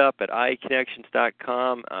 hit it up at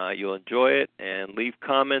ieconnections.com. You'll enjoy it, and leave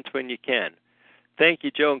comments when you can. Thank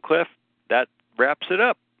you, Joe and Cliff. That wraps it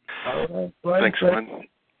up. All right, Thanks, Glenn.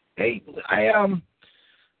 Hey,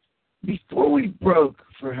 before we broke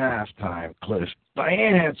for halftime, Cliff,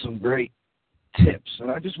 Diane had some great tips, and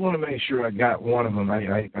I just want to make sure I got one of them.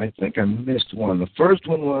 I think I missed one. The first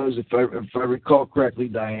one was, if I recall correctly,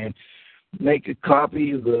 Diane, make a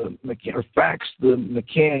copy of or fax the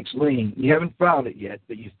mechanic's lien. You haven't found it yet,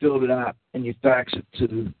 but you filled it out and you fax it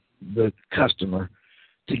to the customer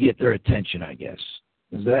to get their attention, I guess.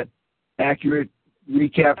 Is that accurate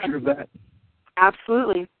recapture of that?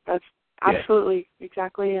 Absolutely. That's absolutely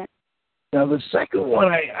exactly it. Now, the second one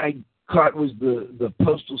I caught was the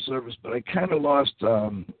Postal Service, but I kind of lost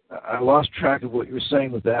track of what you were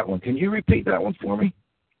saying with that one. Can you repeat that one for me?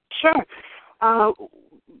 Sure.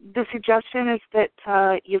 The suggestion is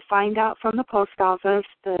that you find out from the post office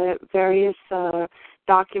the various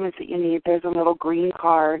documents that you need. There's a little green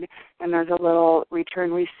card and there's a little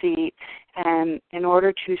return receipt. And in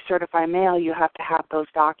order to certify mail, you have to have those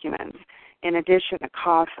documents. In addition, it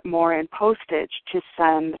costs more in postage to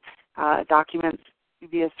send documents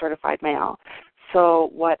via certified mail. So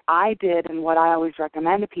what I did and what I always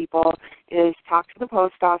recommend to people is talk to the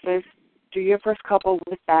post office, do your first couple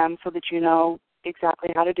with them so that you know exactly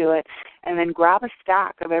how to do it, and then grab a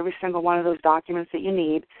stack of every single one of those documents that you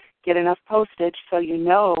need, get enough postage so you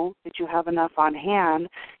know that you have enough on hand,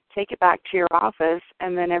 take it back to your office,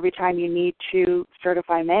 and then every time you need to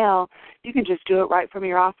certify mail, you can just do it right from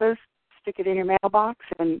your office, stick it in your mailbox,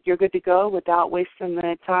 and you're good to go without wasting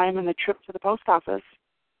the time and the trip to the post office.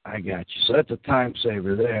 I got you. So that's a time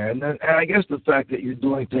saver there. And I guess the fact that you're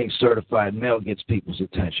doing things certified mail gets people's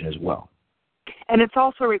attention as well. And it's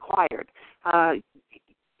also required.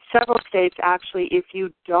 several states, actually, if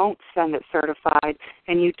you don't send it certified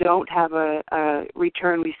and you don't have a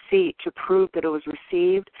return receipt to prove that it was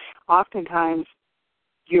received, oftentimes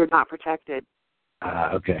you're not protected.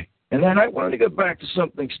 Okay. And then I wanted to go back to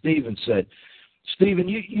something Stephen said. Stephen,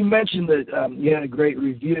 you mentioned that you had a great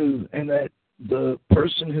review and that the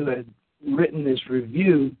person who had written this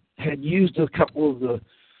review had used a couple of the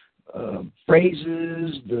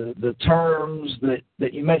phrases, the terms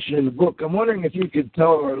that you mentioned in the book. I'm wondering if you could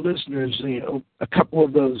tell our listeners, a couple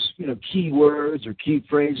of those, key words or key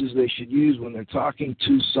phrases they should use when they're talking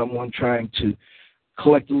to someone trying to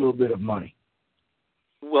collect a little bit of money.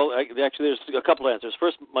 Well, actually, there's a couple of answers.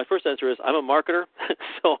 My first answer is I'm a marketer,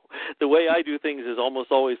 so the way I do things is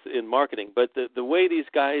almost always in marketing. But the way these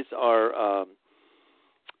guys are,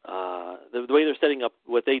 the way they're setting up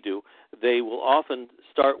what they do, they will often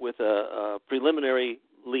start with a preliminary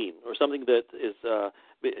lien or something that is,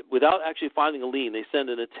 without actually filing a lien, they send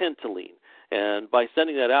an intent to lien. And by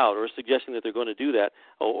sending that out or suggesting that they're going to do that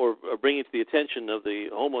or bringing it to the attention of the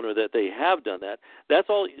homeowner that they have done that, that's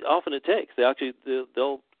all often it takes.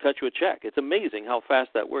 They'll cut you a check. It's amazing how fast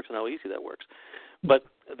that works and how easy that works. But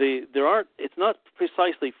it's not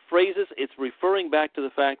precisely phrases. It's referring back to the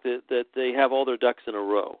fact that they have all their ducks in a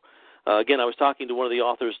row. Again, I was talking to one of the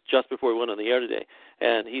authors just before we went on the air today,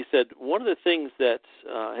 and he said one of the things that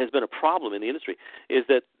has been a problem in the industry is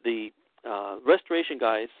that the restoration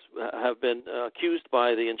guys have been accused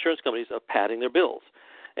by the insurance companies of padding their bills,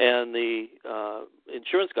 and the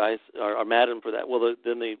insurance guys are mad at them for that. Well,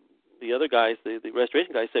 then the other guys, the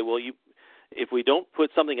restoration guys, say, well, if we don't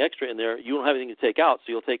put something extra in there, you don't have anything to take out,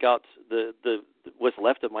 so you'll take out the what's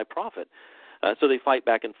left of my profit. So they fight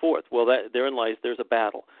back and forth. Well, therein lies there's a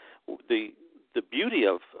battle. The beauty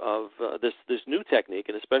of this new technique,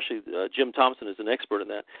 and especially Jim Thompson is an expert in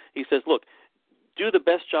that. He says, look, do the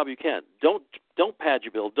best job you can. Don't pad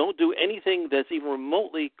your bill. Don't do anything that's even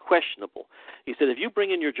remotely questionable. He said, if you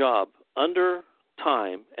bring in your job under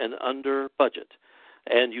time and under budget,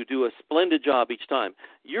 and you do a splendid job each time,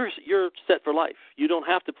 you're set for life. You don't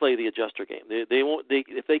have to play the adjuster game. They won't.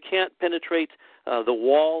 If they can't penetrate the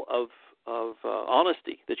wall of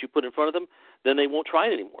honesty that you put in front of them, then they won't try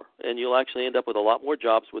it anymore, and you'll actually end up with a lot more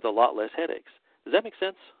jobs with a lot less headaches. Does that make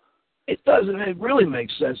sense? It doesn't. It really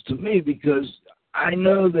makes sense to me because I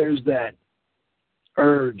know there's that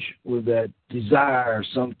urge or that desire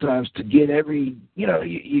sometimes to get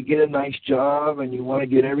you get a nice job and you want to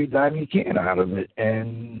get every dime you can out of it,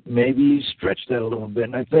 and maybe you stretch that a little bit.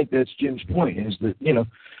 And I think that's Jim's point, is that,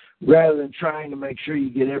 rather than trying to make sure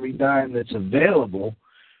you get every dime that's available,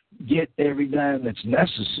 get every dime that's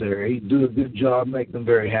necessary, do a good job, make them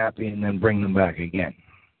very happy, and then bring them back again.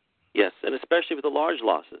 Yes, and especially with the large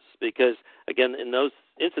losses, because, again, in those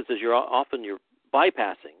instances, you're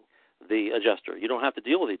bypassing the adjuster. You don't have to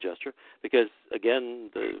deal with the adjuster because, again,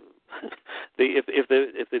 if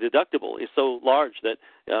the deductible is so large that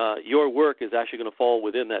your work is actually going to fall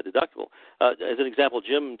within that deductible. As an example,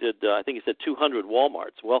 Jim did, I think he said 200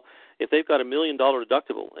 Walmarts. Well, if they've got $1 million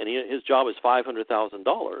deductible and his job is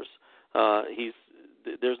 $500,000,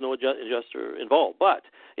 there's no adjuster involved. But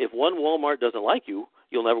if one Walmart doesn't like you,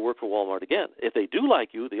 you'll never work for Walmart again. If they do like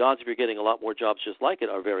you, the odds of you getting a lot more jobs just like it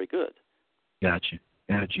are very good. Gotcha.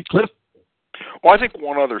 Cliff? Well, I think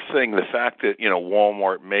one other thing, the fact that,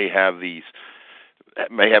 Walmart may have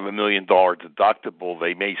 $1 million deductible,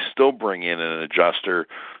 they may still bring in an adjuster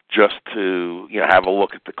just to, have a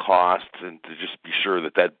look at the costs and to just be sure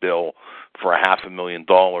that bill for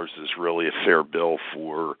 $500,000 is really a fair bill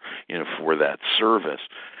for that service.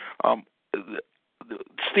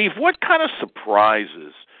 Steve, what kind of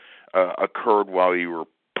surprises occurred while you were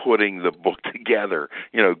putting the book together,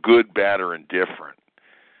 good, bad, or indifferent?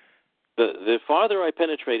 The farther I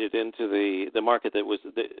penetrated into the market that was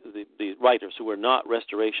the writers who were not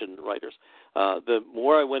restoration writers, the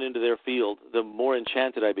more I went into their field, the more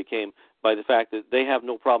enchanted I became by the fact that they have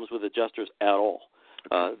no problems with adjusters at all.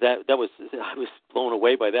 I was blown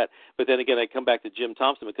away by that. But then again, I come back to Jim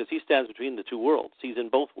Thompson because he stands between the two worlds. He's in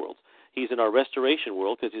both worlds. He's in our restoration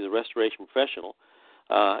world because he's a restoration professional.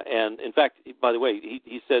 And in fact, by the way,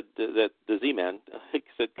 he said that the Z-Man, he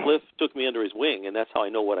said Cliff took me under his wing, and that's how I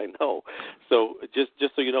know what I know. So just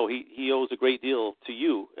so you know, he owes a great deal to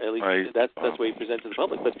you. At least right. That's the way he presents to the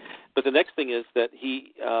public. But the next thing is that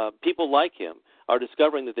people like him are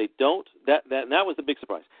discovering that they don't. And that was the big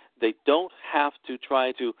surprise. They don't have to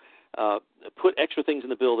try to put extra things in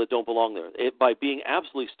the bill that don't belong there. By being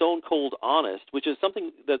absolutely stone cold honest, which is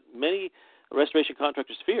something that many restoration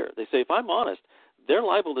contractors fear. They say, if I'm honest, they're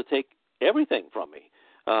liable to take everything from me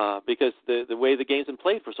because the way the game's been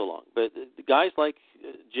played for so long. But guys like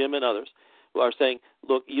Jim and others are saying,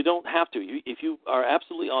 look, you don't have to. If you are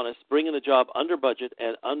absolutely honest, bring in the job under budget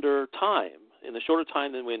and under time, in a shorter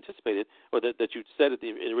time than we anticipated, or that you said at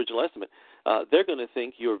the original estimate, they're going to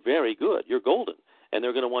think you're very good, you're golden, and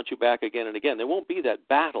they're going to want you back again and again. There won't be that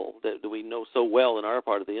battle that we know so well in our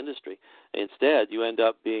part of the industry. Instead, you end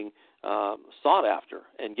up being sought after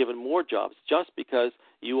and given more jobs just because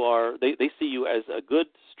you are. They see you as a good,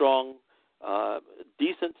 strong,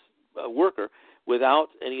 decent worker without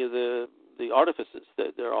any of the artifices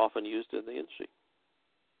that they're often used in the industry.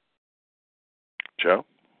 Joe?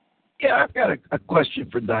 Yeah, I've got a question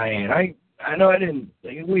for Diane. I know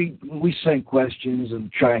we send questions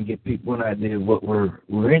and try and get people an idea of what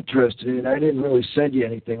we're interested in. I didn't really send you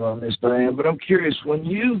anything on this, Diane, but I'm curious, when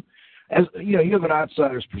you have an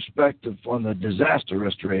outsider's perspective on the disaster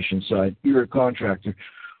restoration side, you're a contractor,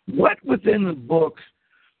 what within the book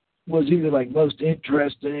was either like most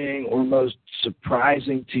interesting or most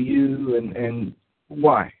surprising to you, and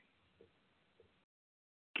why?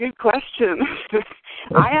 Good question.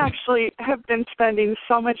 I actually have been spending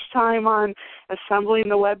so much time on assembling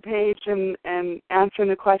the web page and answering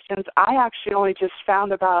the questions. I actually only just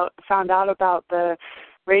found out about the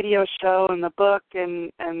radio show and the book,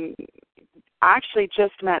 and I actually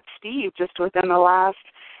just met Steve just within the last,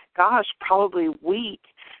 probably week.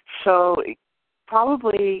 So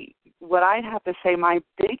probably what I'd have to say my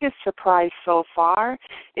biggest surprise so far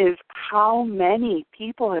is how many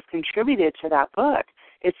people have contributed to that book.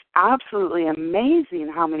 It's absolutely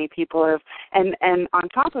amazing how many people have, and on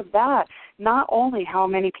top of that, not only how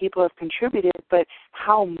many people have contributed, but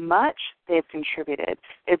how much they've contributed.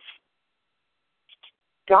 It's,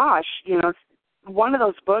 one of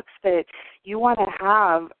those books that you want to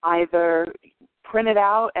have either printed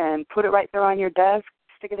out and put it right there on your desk,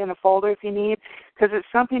 stick it in a folder if you need, because it's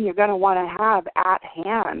something you're going to want to have at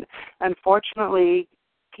hand. Unfortunately,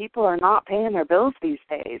 people are not paying their bills these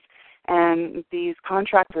days. And these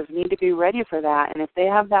contractors need to be ready for that. And if they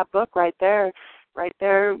have that book right there,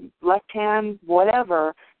 left hand,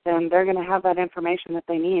 whatever, then they're going to have that information that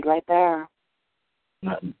they need right there.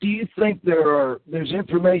 Now, do you think there's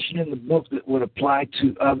information in the book that would apply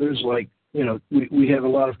to others? Like, we have a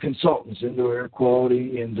lot of consultants, indoor air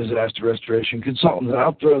quality and disaster restoration consultants.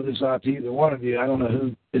 I'll throw this out to either one of you. I don't know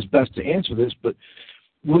who is best to answer this, but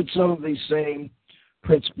would some of these same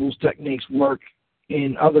principles, techniques work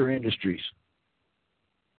in other industries?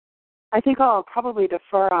 I think I'll probably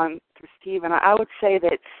defer on to Steve, and I would say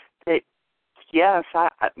that yes,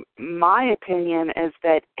 my opinion is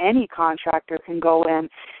that any contractor can go in,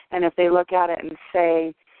 and if they look at it and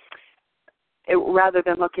say, rather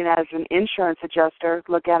than looking at it as an insurance adjuster,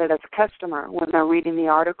 look at it as a customer. When they're reading the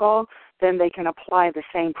article, then they can apply the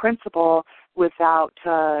same principle without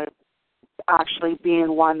actually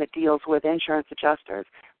being one that deals with insurance adjusters.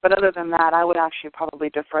 But other than that, I would actually probably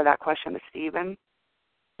defer that question to Stephen.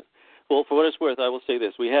 Well, for what it's worth, I will say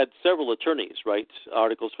this. We had several attorneys write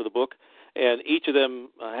articles for the book, and each of them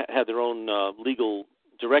had their own legal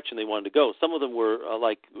direction they wanted to go. Some of them were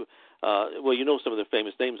some of their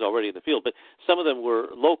famous names already in the field, but some of them were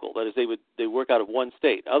local. That is, they work out of one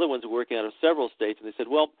state. Other ones are working out of several states, and they said,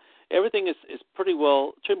 well, everything is pretty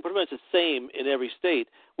much the same in every state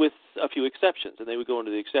with a few exceptions, and they would go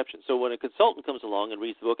into the exceptions. So when a consultant comes along and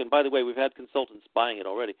reads the book, and by the way, we've had consultants buying it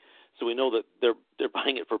already, so we know that they're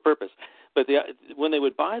buying it for purpose. But when they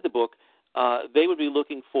would buy the book, they would be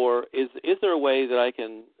looking for, is there a way that I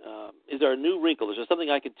can, is there a new wrinkle? Is there something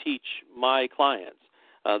I can teach my clients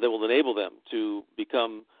that will enable them to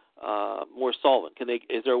become more solvent?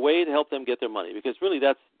 Is there a way to help them get their money? Because really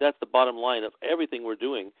that's the bottom line of everything we're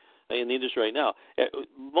doing in the industry right now.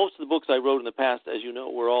 Most of the books I wrote in the past, as you know,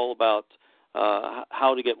 were all about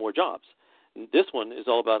how to get more jobs. And this one is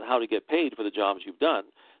all about how to get paid for the jobs you've done.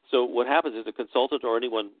 So what happens is a consultant or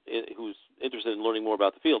anyone who's interested in learning more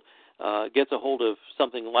about the field gets a hold of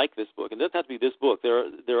something like this book. And it doesn't have to be this book.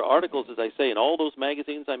 There are articles, as I say, in all those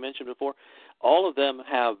magazines I mentioned before. All of them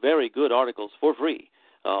have very good articles for free.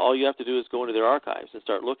 All you have to do is go into their archives and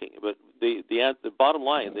start looking. But the bottom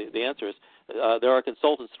line, the answer is there are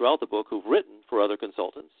consultants throughout the book who've written for other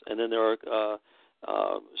consultants, and then there are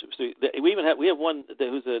we have one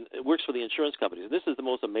who works for the insurance companies. And this is the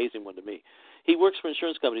most amazing one to me. He works for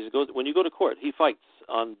insurance companies. When you go to court, he fights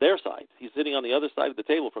on their side. He's sitting on the other side of the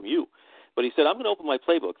table from you. But he said, I'm going to open my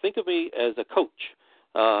playbook. Think of me as a coach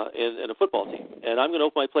in a football team, and I'm going to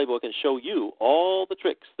open my playbook and show you all the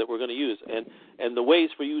tricks that we're going to use and the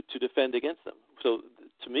ways for you to defend against them. So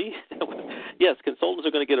to me, yes, consultants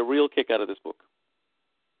are going to get a real kick out of this book.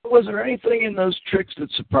 Was there anything in those tricks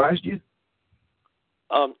that surprised you?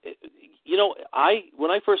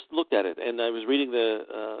 when I first looked at it and I was reading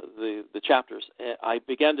the chapters, I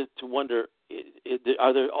began to wonder: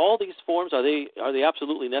 are there all these forms? Are they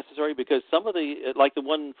absolutely necessary? Because some of like the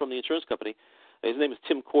one from the insurance company, his name is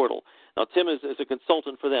Tim Cordell. Now, Tim is a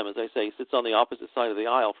consultant for them, as I say. He sits on the opposite side of the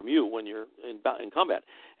aisle from you when you're in combat.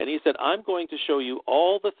 And he said, I'm going to show you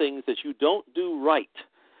all the things that you don't do right.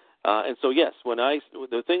 And so, yes,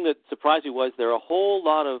 the thing that surprised me was there are a whole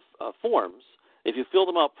lot of forms. If you fill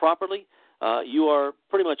them out properly, you are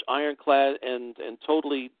pretty much ironclad and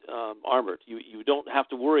totally armored. You don't have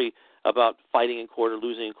to worry about fighting in court or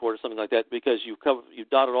losing in court or something like that because you've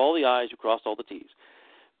dotted all the I's, you crossed all the T's.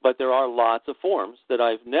 But there are lots of forms that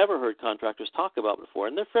I've never heard contractors talk about before,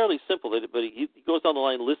 and they're fairly simple. But he goes down the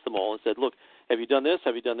line and lists them all and said, look, have you done this?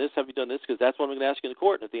 Have you done this? Have you done this? Because that's what I'm going to ask you in the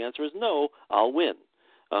court. And if the answer is no, I'll win.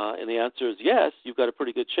 And the answer is yes, you've got a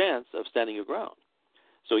pretty good chance of standing your ground.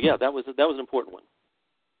 So, yeah, that was an important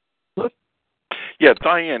one. Yeah,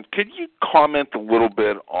 Diane, could you comment a little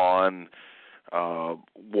bit on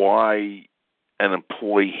why an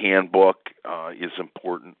employee handbook is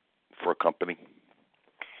important for a company?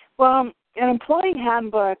 Well, an employee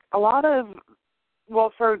handbook, to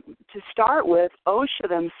start with, OSHA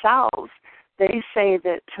themselves, they say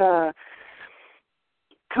that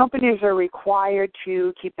companies are required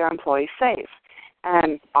to keep their employees safe,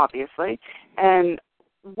 and obviously, and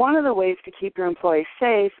one of the ways to keep your employees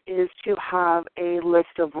safe is to have a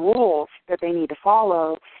list of rules that they need to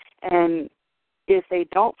follow, and if they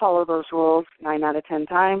don't follow those rules 9 out of 10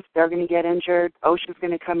 times, they're going to get injured. OSHA's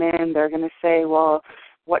going to come in. They're going to say, well,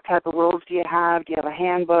 what type of rules do you have? Do you have a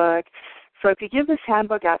handbook? So if you give this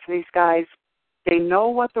handbook out to these guys, they know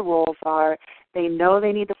what the rules are. They know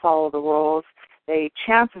they need to follow the rules.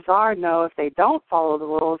 Chances are know if they don't follow the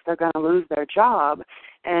rules, they're going to lose their job.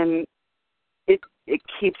 And it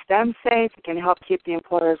keeps them safe. It can help keep the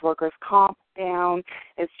employer's workers' comp down.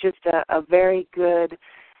 It's just a very good,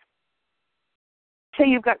 say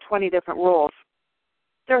you've got 20 different rules.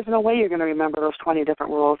 There's no way you're going to remember those 20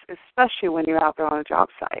 different rules, especially when you're out there on a job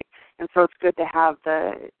site. And so it's good to have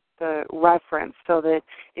the reference so that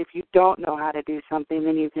if you don't know how to do something,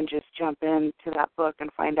 then you can just jump into that book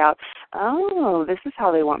and find out, oh, this is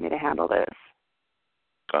how they want me to handle this.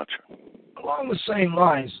 Gotcha. Along the same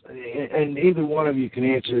lines, and either one of you can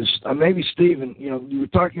answer this, maybe Stephen, you were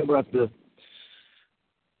talking about the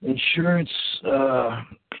insurance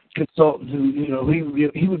consultant who,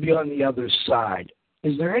 he would be on the other side.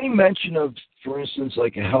 Is there any mention of, for instance,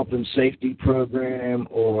 like a health and safety program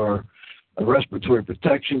or a respiratory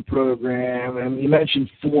protection program? I mean, you mentioned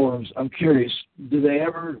forms. I'm curious, do they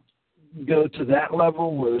ever go to that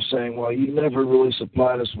level where they're saying, well, you never really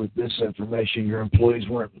supplied us with this information, your employees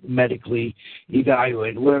weren't medically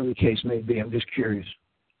evaluated, whatever the case may be? I'm just curious.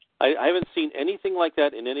 I haven't seen anything like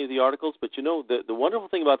that in any of the articles, but the wonderful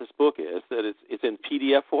thing about this book is that it's in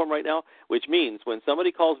PDF form right now, which means when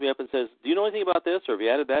somebody calls me up and says, do you know anything about this, or have you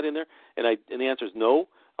added that in there, and the answer is no,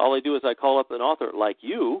 all I do is I call up an author like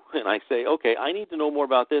you, and I say, okay, I need to know more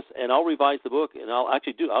about this, and I'll revise the book, and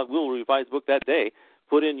we'll revise the book that day,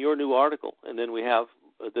 put in your new article, and then we have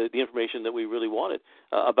the information that we really wanted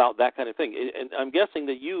about that kind of thing. And I'm guessing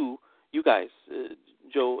that you guys,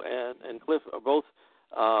 Joe and Cliff, are both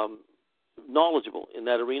knowledgeable in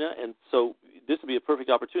that arena, and so this would be a perfect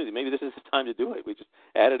opportunity. Maybe this is the time to do it. We just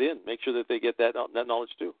add it in, make sure that they get that knowledge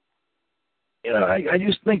too. I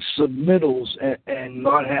just think submittals and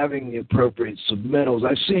not having the appropriate submittals,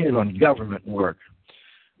 I've seen it on government work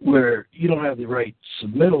where you don't have the right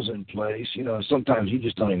submittals in place. Sometimes you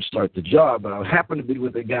just don't even start the job. But I happened to be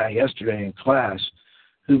with a guy yesterday in class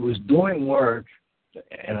who was doing work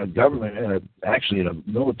in a government, actually in a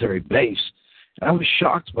military base. And I was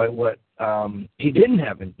shocked by what he didn't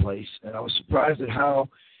have in place, and I was surprised at how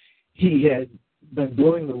he had been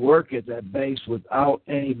doing the work at that base without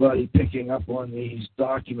anybody picking up on these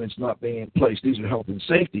documents not being in place. These are health and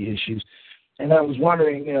safety issues. And I was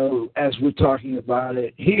wondering, as we're talking about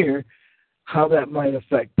it here, how that might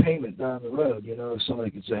affect payment down the road. If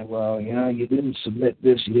somebody could say, well, you didn't submit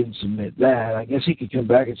this, you didn't submit that. I guess he could come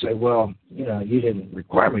back and say, well, you didn't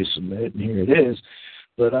require me to submit it, and here it is.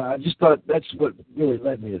 But I just thought that's what really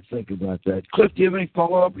led me to think about that. Cliff, do you have any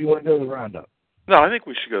follow-up, or you want to go to the roundup? No, I think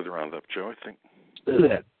we should go to the roundup, Joe. I think. Let's do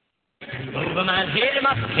that. Overman, hit him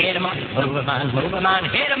up, Overman, hit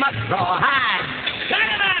him up, rawhide. Cut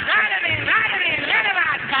him out, ride him in, let him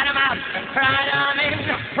out, cut him out, ride him in,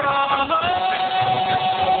 rawhide.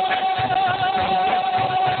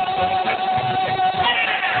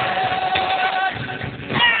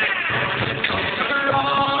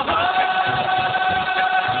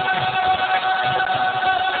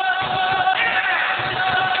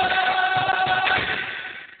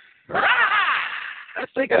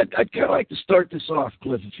 like to start this off,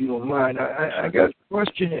 Cliff, if you don't mind. I got a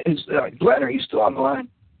question. Glenn, are you still on the line?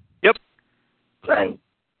 Yep. Glenn,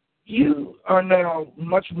 you are now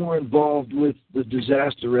much more involved with the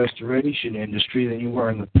disaster restoration industry than you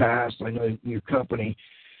were in the past. I know your company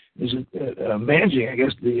is managing, I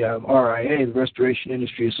guess, the RIA, the Restoration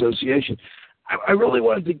Industry Association. I really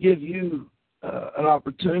wanted to give you an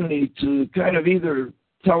opportunity to kind of either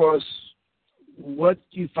tell us what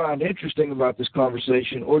you find interesting about this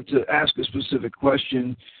conversation or to ask a specific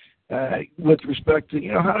question with respect to,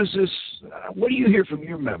 how does this, what do you hear from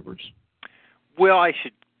your members? Well, I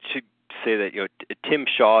should say that Tim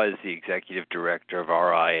Shaw is the executive director of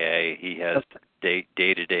RIA. He has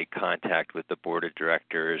day-to-day contact with the board of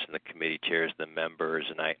directors and the committee chairs and the members,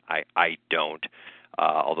 and I don't,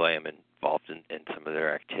 although I am involved in some of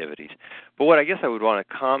their activities. But what I guess I would want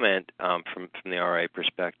to comment from the RIA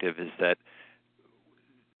perspective is that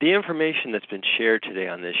the information that's been shared today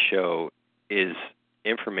on this show is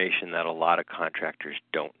information that a lot of contractors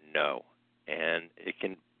don't know, and it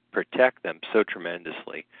can protect them so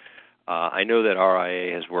tremendously. I know that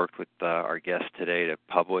RIA has worked with our guests today to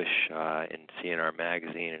publish in CNR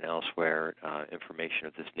Magazine and elsewhere information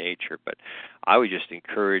of this nature, but I would just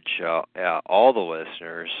encourage all the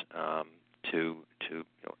listeners to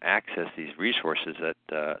access these resources that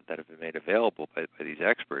have been made available by these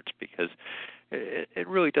experts, because it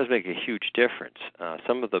really does make a huge difference.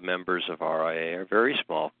 Some of the members of RIA are very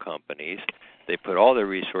small companies. They put all their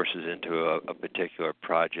resources into a particular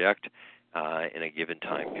project in a given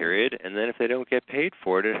time period, and then if they don't get paid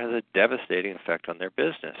for it, it has a devastating effect on their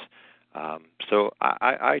business. So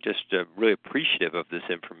I just really appreciative of this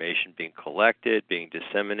information being collected, being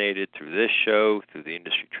disseminated through this show, through the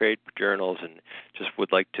industry trade journals, and just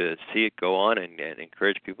would like to see it go on and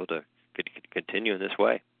encourage people to continue in this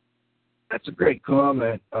way. That's a great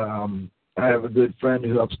comment. I have a good friend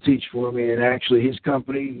who helps teach for me, and actually his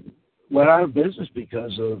company went out of business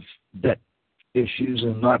because of debt issues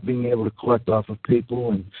and not being able to collect off of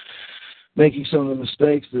people and making some of the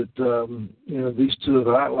mistakes that these two have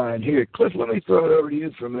outlined here. Cliff, let me throw it over to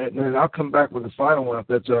you for a minute, and then I'll come back with a final one if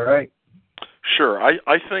that's all right. Sure.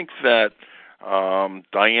 I think that,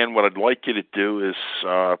 Diane, what I'd like you to do is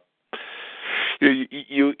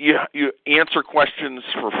you answer questions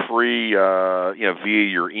for free via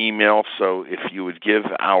your email. So if you would give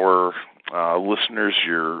our listeners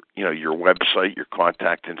your website, your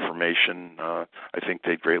contact information, I think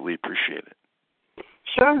they'd greatly appreciate it.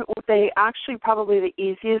 Sure. Probably the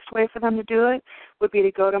easiest way for them to do it would be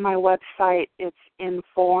to go to my website. It's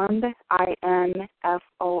Informed, INFORMED,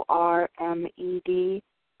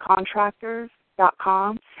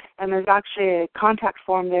 contractors.com. And there's actually a contact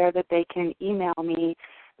form there that they can email me.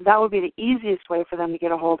 That would be the easiest way for them to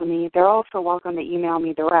get a hold of me. They're also welcome to email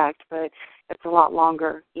me direct, but it's a lot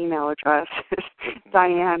longer email address.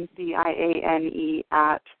 Diane, DIANE,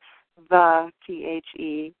 at the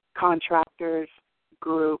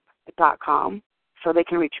contractorsgroup.com. So they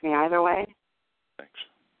can reach me either way. Thanks.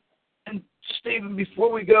 And Stephen,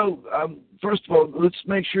 before we go, first of all, let's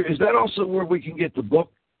make sure, is that also where we can get the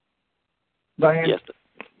book, Diane?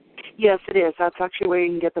 Yes, it is. That's actually where you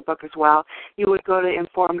can get the book as well. You would go to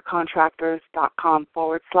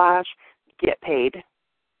informedcontractors.com/get paid.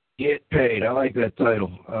 Get paid. I like that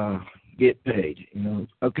title. Get paid.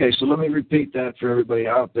 Okay, so let me repeat that for everybody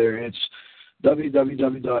out there. It's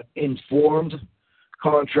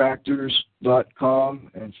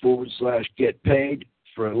www.informedcontractors.com and /get paid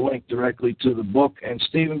for a link directly to the book. And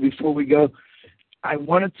Stephen, before we go, I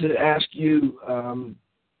wanted to ask you,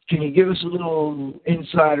 can you give us a little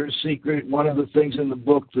insider secret, one of the things in the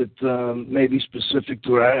book that may be specific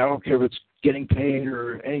to it? I don't care if it's getting paid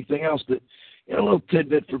or anything else, that a little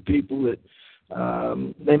tidbit for people that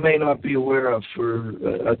they may not be aware of for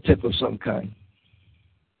a tip of some kind.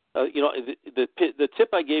 The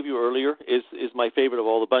tip I gave you earlier is my favorite of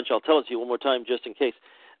all the bunch. I'll tell it to you one more time just in case.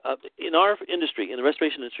 In our industry, in the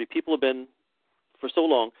restoration industry, people have been for so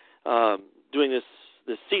long doing this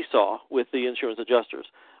seesaw with the insurance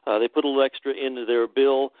adjusters. They put a little extra into their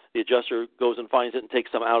bill. The adjuster goes and finds it and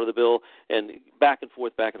takes some out of the bill, and back and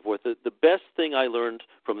forth, back and forth. The best thing I learned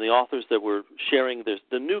from the authors that were sharing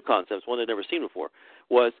the new concepts, one they'd never seen before,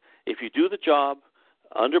 was if you do the job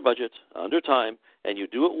under budget, under time, and you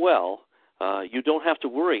do it well, you don't have to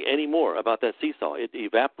worry anymore about that seesaw. It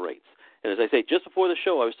evaporates. And as I say, just before the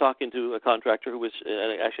show, I was talking to a contractor who was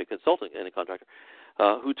actually a consultant and a contractor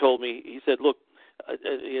who told me, he said, look,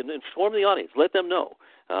 inform the audience, let them know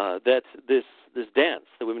that this dance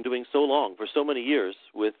that we've been doing so long, for so many years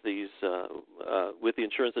with these with the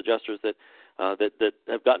insurance adjusters, that that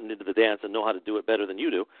have gotten into the dance and know how to do it better than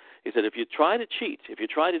you do. He said, if you try to cheat, if you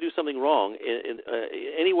try to do something wrong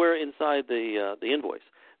anywhere inside the invoice,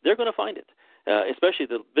 they're going to find it. Especially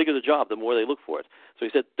the bigger the job, the more they look for it. So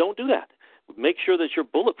he said, don't do that. Make sure that you're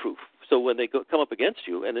bulletproof. So when they come up against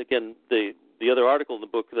you, and again, the other article in the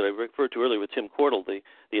book that I referred to earlier with Tim Cordell, the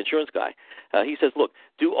insurance guy, he says, look,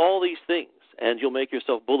 do all these things, and you'll make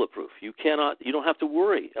yourself bulletproof. You don't have to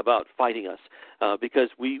worry about fighting us because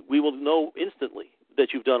we will know instantly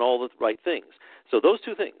that you've done all the right things. So those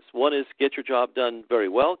two things. One is get your job done very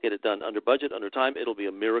well, get it done under budget, under time. It'll be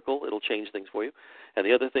a miracle. It'll change things for you. And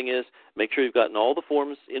the other thing is make sure you've gotten all the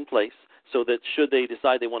forms in place so that should they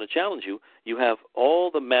decide they want to challenge you, you have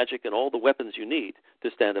all the magic and all the weapons you need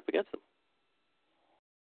to stand up against them.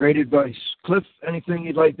 Great advice. Cliff, anything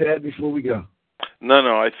you'd like to add before we go?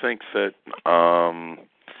 No, I think that,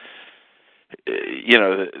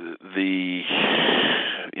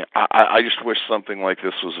 I just wish something like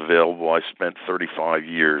this was available. I spent 35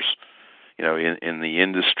 years, in the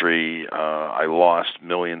industry. I lost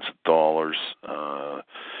millions of dollars,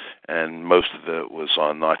 and most of it was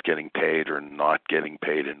on not getting paid or not getting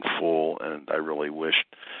paid in full. And I really wished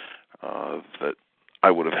that I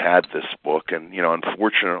would have had this book. And,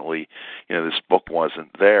 unfortunately, this book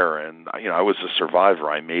wasn't there. And, I was a survivor.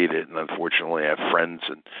 I made it. And unfortunately, I have friends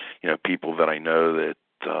and, people that I know that,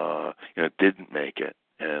 didn't make it.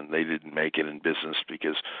 And they didn't make it in business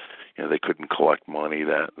because, they couldn't collect money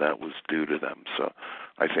that was due to them. So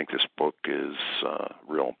I think this book is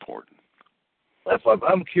real important.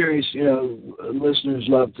 I'm curious, listeners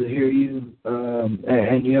love to hear you,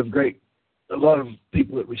 and you have a lot of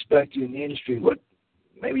people that respect you in the industry.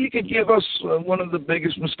 Maybe you could give us one of the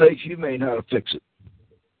biggest mistakes you made, how to fix it.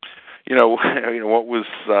 What was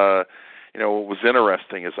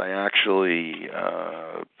interesting is I actually,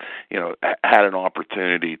 had an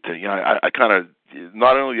opportunity to, I kind of,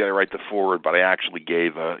 not only did I write the foreword, but I actually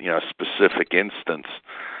gave a specific instance,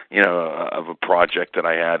 of a project that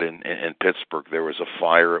I had in Pittsburgh. There was a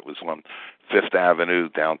fire. It was on Fifth Avenue,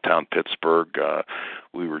 downtown Pittsburgh.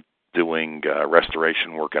 We were doing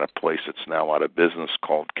restoration work at a place that's now out of business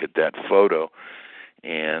called Cadet Photo.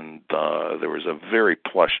 And there was a very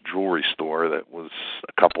plush jewelry store that was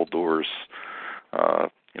a couple doors,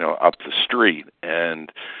 up the street.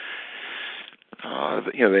 And,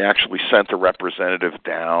 they actually sent a representative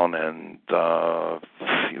down, and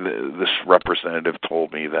this representative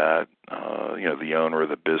told me that, the owner of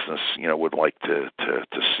the business, would like to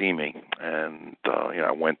see me. And,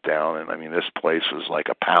 I went down, and, this place was like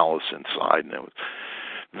a palace inside, and it was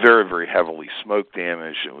very, very heavily smoke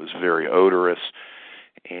damaged. It was very odorous.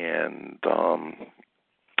 And,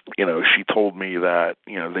 she told me that,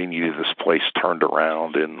 they needed this place turned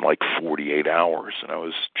around in like 48 hours. And I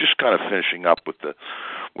was just kind of finishing up with the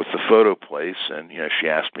photo place. And, she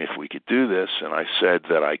asked me if we could do this. And I said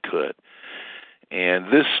that I could.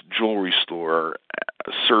 And this jewelry store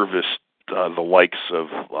serviced the likes of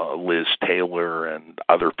Liz Taylor and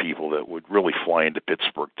other people that would really fly into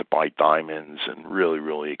Pittsburgh to buy diamonds and really,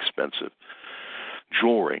 really expensive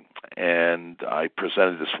jewelry. And I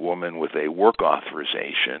presented this woman with a work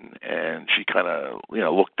authorization, and she kind of,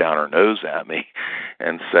 looked down her nose at me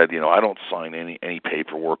and said, I don't sign any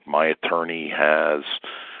paperwork. My attorney has,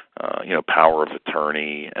 power of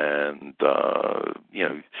attorney, and,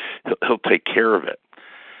 he'll take care of it.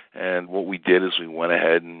 And what we did is we went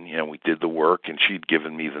ahead and, we did the work, and she'd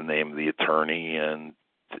given me the name of the attorney, and,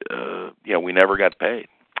 we never got paid.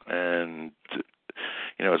 And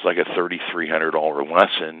it was like a $3,300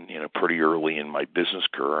 lesson, pretty early in my business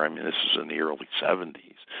career. This was in the early 70s.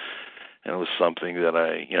 And it was something that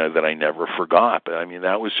I never forgot. But,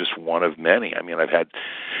 that was just one of many. I've had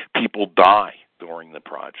people die during the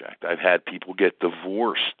project. I've had people get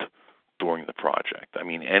divorced during the project.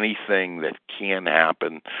 Anything that can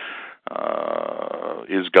happen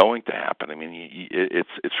is going to happen.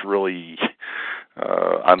 It's really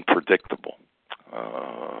unpredictable.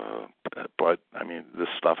 But this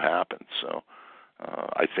stuff happens. So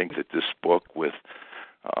I think that this book with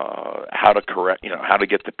how to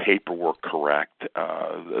get the paperwork correct,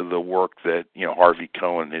 the work that Harvey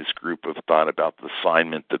Cohen and his group have done about the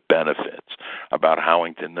assignment of benefits, about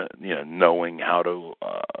knowing how to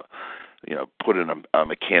put in a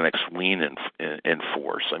mechanic's lien in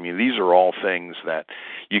force. These are all things that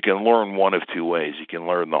you can learn one of two ways. You can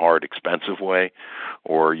learn the hard, expensive way,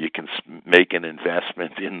 or you can make an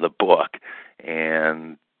investment in the book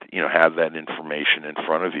and have that information in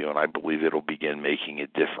front of you. And I believe it'll begin making a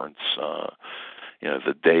difference.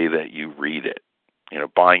 The day that you read it.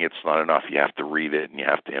 Buying it's not enough. You have to read it and you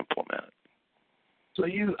have to implement it. So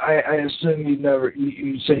I assume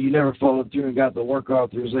you said you never followed through and got the work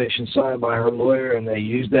authorization signed by her lawyer, and they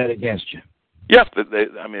used that against you. Yeah,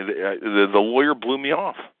 the lawyer blew me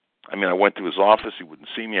off. I mean, I went to his office. He wouldn't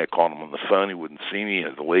see me. I called him on the phone. He wouldn't see me.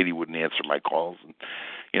 The lady wouldn't answer my calls. And,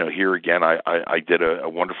 here again, I did a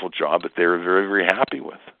wonderful job that they were very, very happy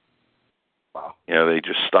with. Wow. They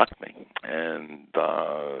just stuck me. And,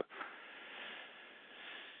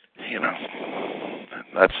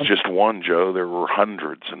 that's just one, Joe. There were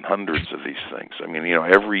hundreds and hundreds of these things. I mean,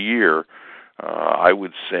 every year, I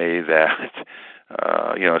would say that,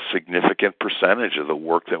 a significant percentage of the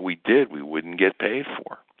work that we did, we wouldn't get paid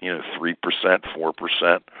for. 3%,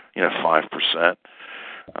 4%, 5%.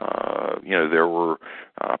 There were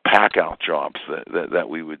pack-out jobs that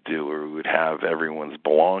we would do, where we would have everyone's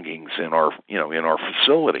belongings in our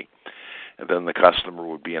facility. And then the customer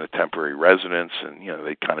would be in a temporary residence, and,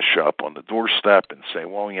 they'd kind of show up on the doorstep and say,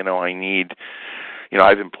 well, I need, I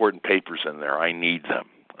have important papers in there. I need them.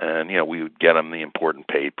 And, we would get them the important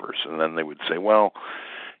papers. And then they would say, well,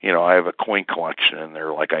 I have a coin collection in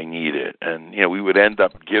there, like I need it. And, we would end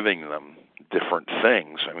up giving them different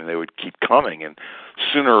things. I mean, they would keep coming. And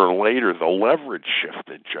sooner or later, the leverage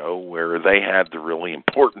shifted, Joe, where they had the really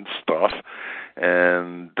important stuff.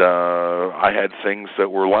 And I had things that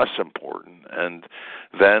were less important. And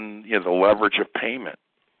then, the leverage of payment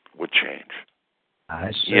would change.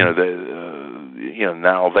 I see. Now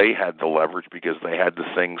they had the leverage because they had the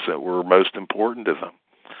things that were most important to them.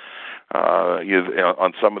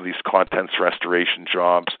 On some of these contents restoration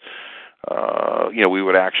jobs, we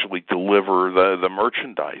would actually deliver the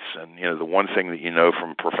merchandise. And, the one thing that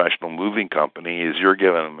from a professional moving company is you're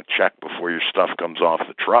giving them a check before your stuff comes off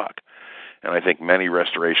the truck. And I think many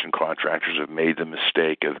restoration contractors have made the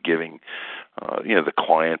mistake of giving, the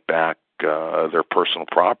client back their personal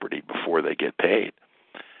property before they get paid.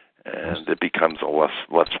 And it becomes a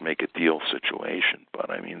let's make a deal situation.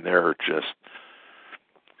 But, I mean, there are just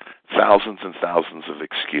thousands and thousands of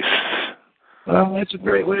excuses. Well, that's a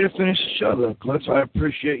great way to finish the show, though, Cliff. I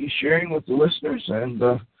appreciate you sharing with the listeners, and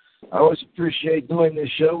I always appreciate doing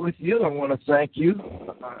this show with you. I want to thank you,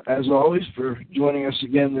 as always, for joining us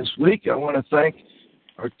again this week. I want to thank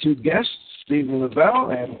our two guests, Stephen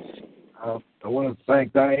Lavelle, and I want to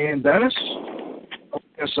thank Diane Dennis.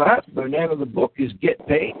 The name of the book is Get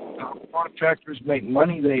Paid: How Contractors Make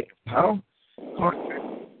Money How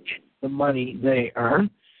Contractors Get the Money They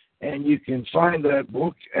Earn. And you can find that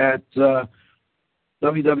book at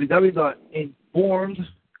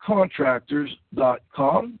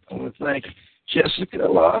www.informedcontractors.com. I want to thank Jessica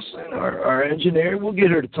Lawson, our engineer. We'll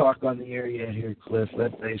get her to talk on the air yet here, Cliff.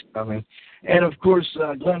 That day's coming. And, of course,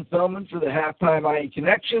 Glenn Feldman for the Halftime IE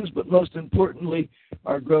Connections, but most importantly,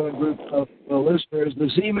 our growing group of listeners. The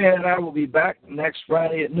Z-Man and I will be back next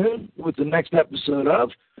Friday at noon with the next episode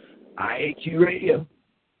of IAQ Radio.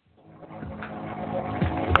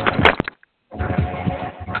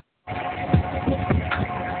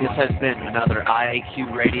 This has been another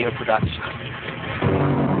IAQ Radio production.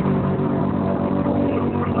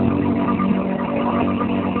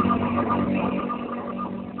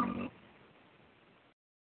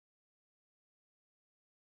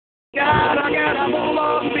 Gotta move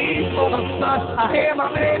on before the sun. I hear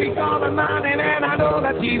my baby calling my name, and I know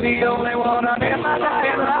that she's the only one. I'm in my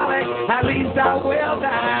dying rally. At least I will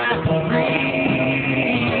die free.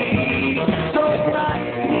 So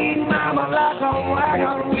right, need mama like a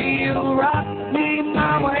wagon wheel. Rock me,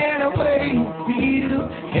 mama, in a way you feel.